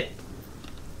is it!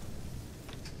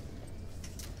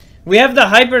 We have the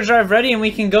hyperdrive ready, and we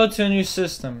can go to a new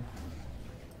system.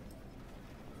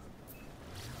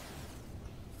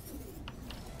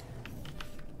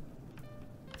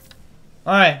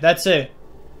 Alright, that's it.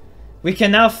 We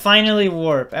can now finally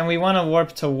warp, and we want to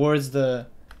warp towards the...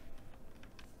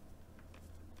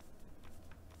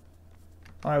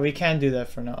 Alright, we can't do that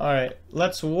for now. Alright,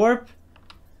 let's warp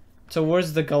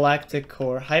towards the galactic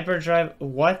core. Hyperdrive...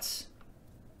 What?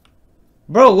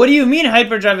 Bro, what do you mean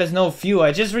hyperdrive has no fuel?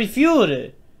 I just refueled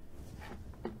it.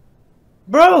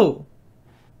 Bro!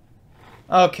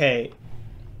 Okay.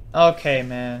 Okay,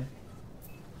 man.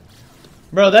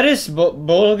 Bro, that is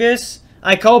bogus.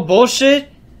 I call bullshit.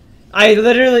 I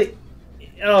literally...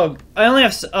 Oh, I only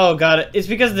have... Oh, god. It's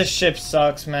because the ship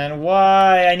sucks, man.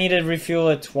 Why? I need to refuel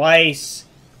it twice.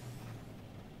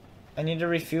 I need to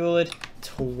refuel it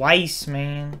twice,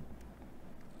 man.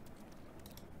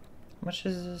 How much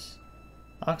is this?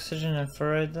 Oxygen and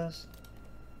fluoride does?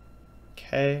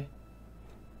 Okay.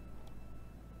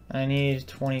 I need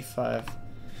 25.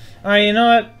 Alright, you know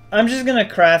what? I'm just gonna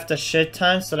craft a shit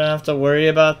ton so I don't have to worry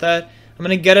about that. I'm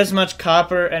gonna get as much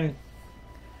copper and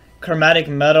chromatic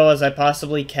metal as I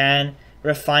possibly can.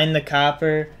 Refine the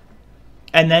copper.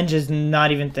 And then just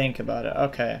not even think about it.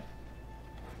 Okay.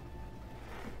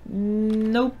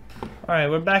 Nope. Alright,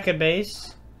 we're back at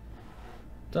base.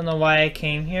 Don't know why I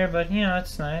came here, but you know,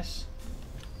 it's nice.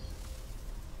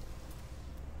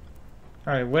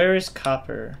 Alright, where is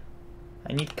copper?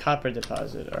 I need copper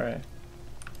deposit. Alright.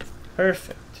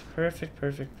 Perfect. Perfect,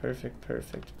 perfect, perfect,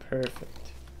 perfect, perfect.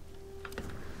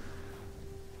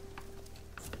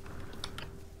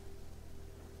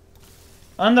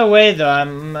 On the way though,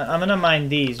 I'm gonna mine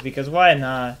these because why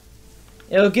not?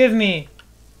 It'll give me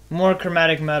more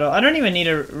chromatic metal. I don't even need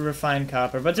a refined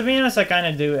copper, but to be honest, I kind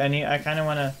of do. I kind of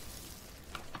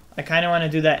wanna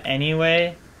do that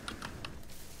anyway.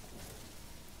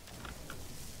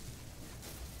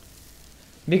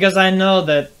 Because I know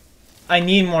that I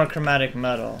need more chromatic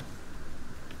metal.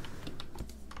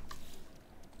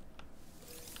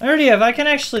 I already have. I can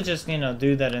actually just, you know,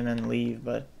 do that and then leave,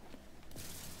 but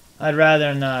I'd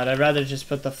rather not. I'd rather just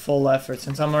put the full effort,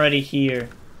 since I'm already here,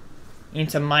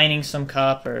 into mining some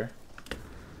copper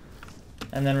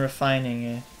and then refining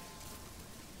it.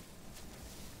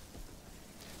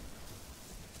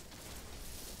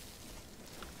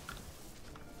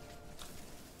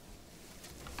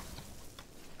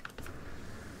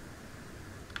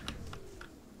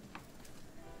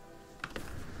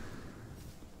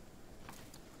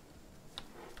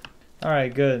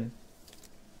 Alright, good.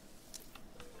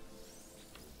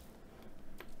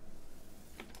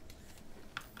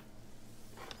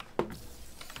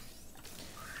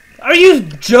 Are you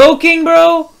joking,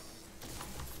 bro?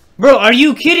 Bro, are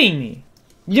you kidding me?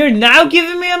 You're now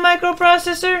giving me a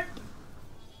microprocessor?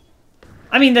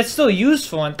 I mean, that's still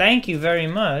useful, and thank you very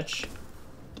much.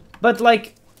 But,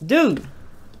 like, dude,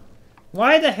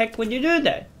 why the heck would you do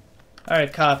that?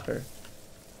 Alright, copper.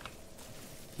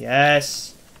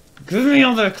 Yes. Give me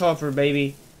all that copper,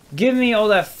 baby. Give me all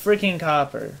that freaking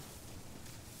copper.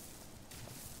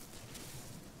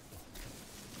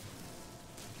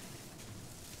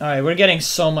 Alright, we're getting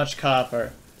so much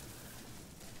copper.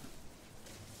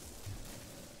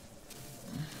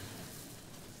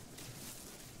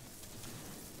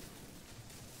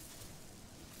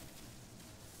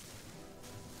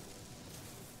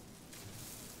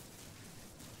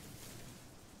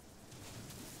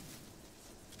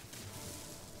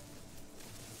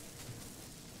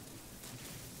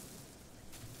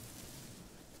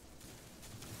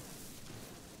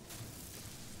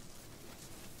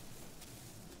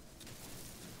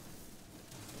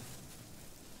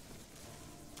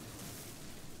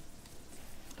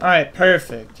 Alright,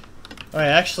 perfect. Alright,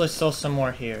 actually still some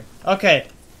more here. Okay.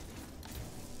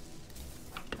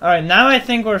 Alright, now I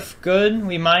think we're good.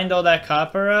 We mined all that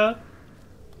copper out.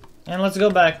 And let's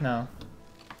go back now.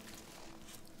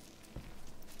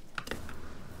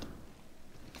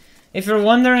 If you're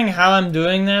wondering how I'm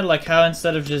doing that, like how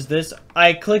instead of just this,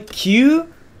 I click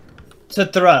Q to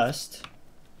thrust.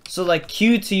 So like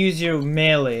Q to use your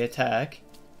melee attack.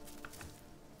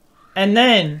 And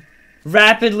then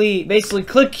rapidly, basically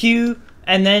click Q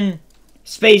and then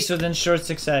space within short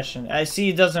succession. I see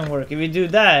it doesn't work. If you do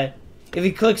that, if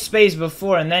you click space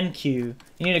before and then Q,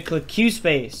 you need to click Q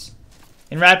space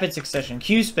in rapid succession.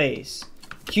 Q space.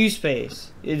 Q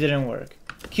space. It didn't work.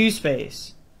 Q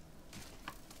space.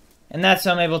 And that's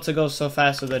how I'm able to go so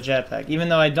fast with a jetpack, even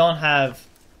though I don't have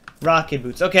rocket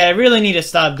boots. Okay, I really need to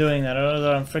stop doing that,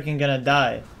 or I'm freaking gonna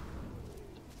die.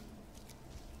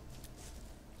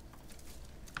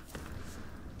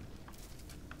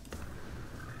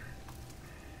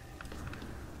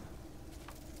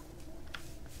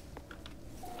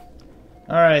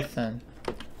 Alright then.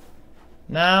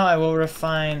 Now I will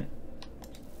refine...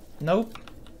 Nope.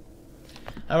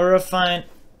 I will refine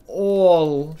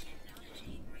all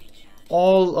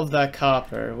of that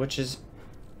copper, which is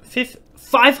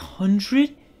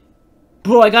 500?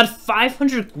 Bro, I got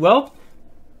 500. Well,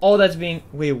 all that's being...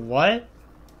 Wait, what?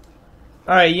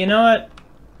 Alright, you know what?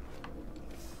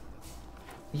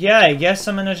 Yeah, I guess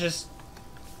I'm gonna just...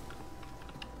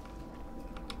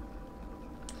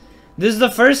 This is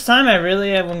the first time I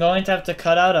really am going to have to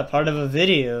cut out a part of a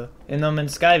video in No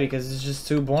Man's Sky because it's just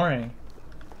too boring.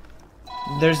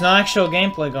 There's no actual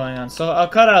gameplay going on, so I'll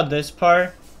cut out this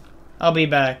part. I'll be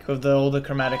back with all the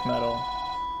chromatic metal.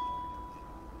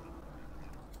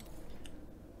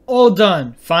 All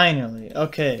done, finally.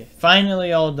 Okay,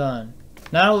 finally all done.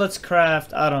 Now let's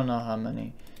craft, I don't know how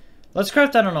many. Let's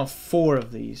craft, I don't know, 4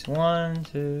 of these. 1,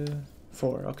 2,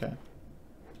 4, okay.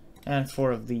 And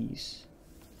 4 of these.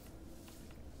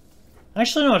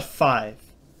 Actually, no, 5.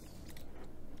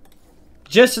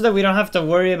 Just so that we don't have to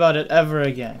worry about it ever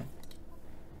again.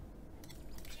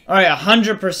 Alright,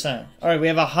 100%. Alright, we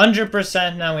have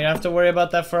 100% now. We don't have to worry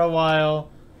about that for a while.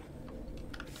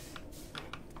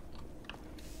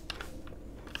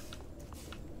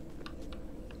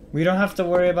 We don't have to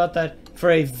worry about that for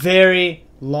a very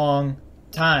long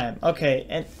time. Okay,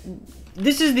 and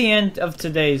this is the end of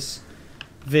today's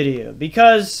video.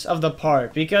 Because of the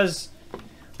part. Because...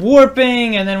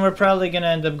 warping, and then we're probably gonna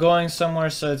end up going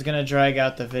somewhere, so it's gonna drag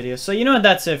out the video. So you know what,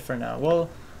 that's it for now. We'll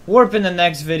warp in the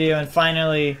next video and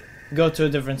finally go to a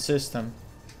different system.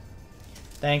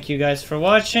 Thank you guys for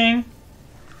watching,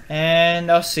 and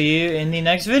I'll see you in the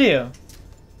next video.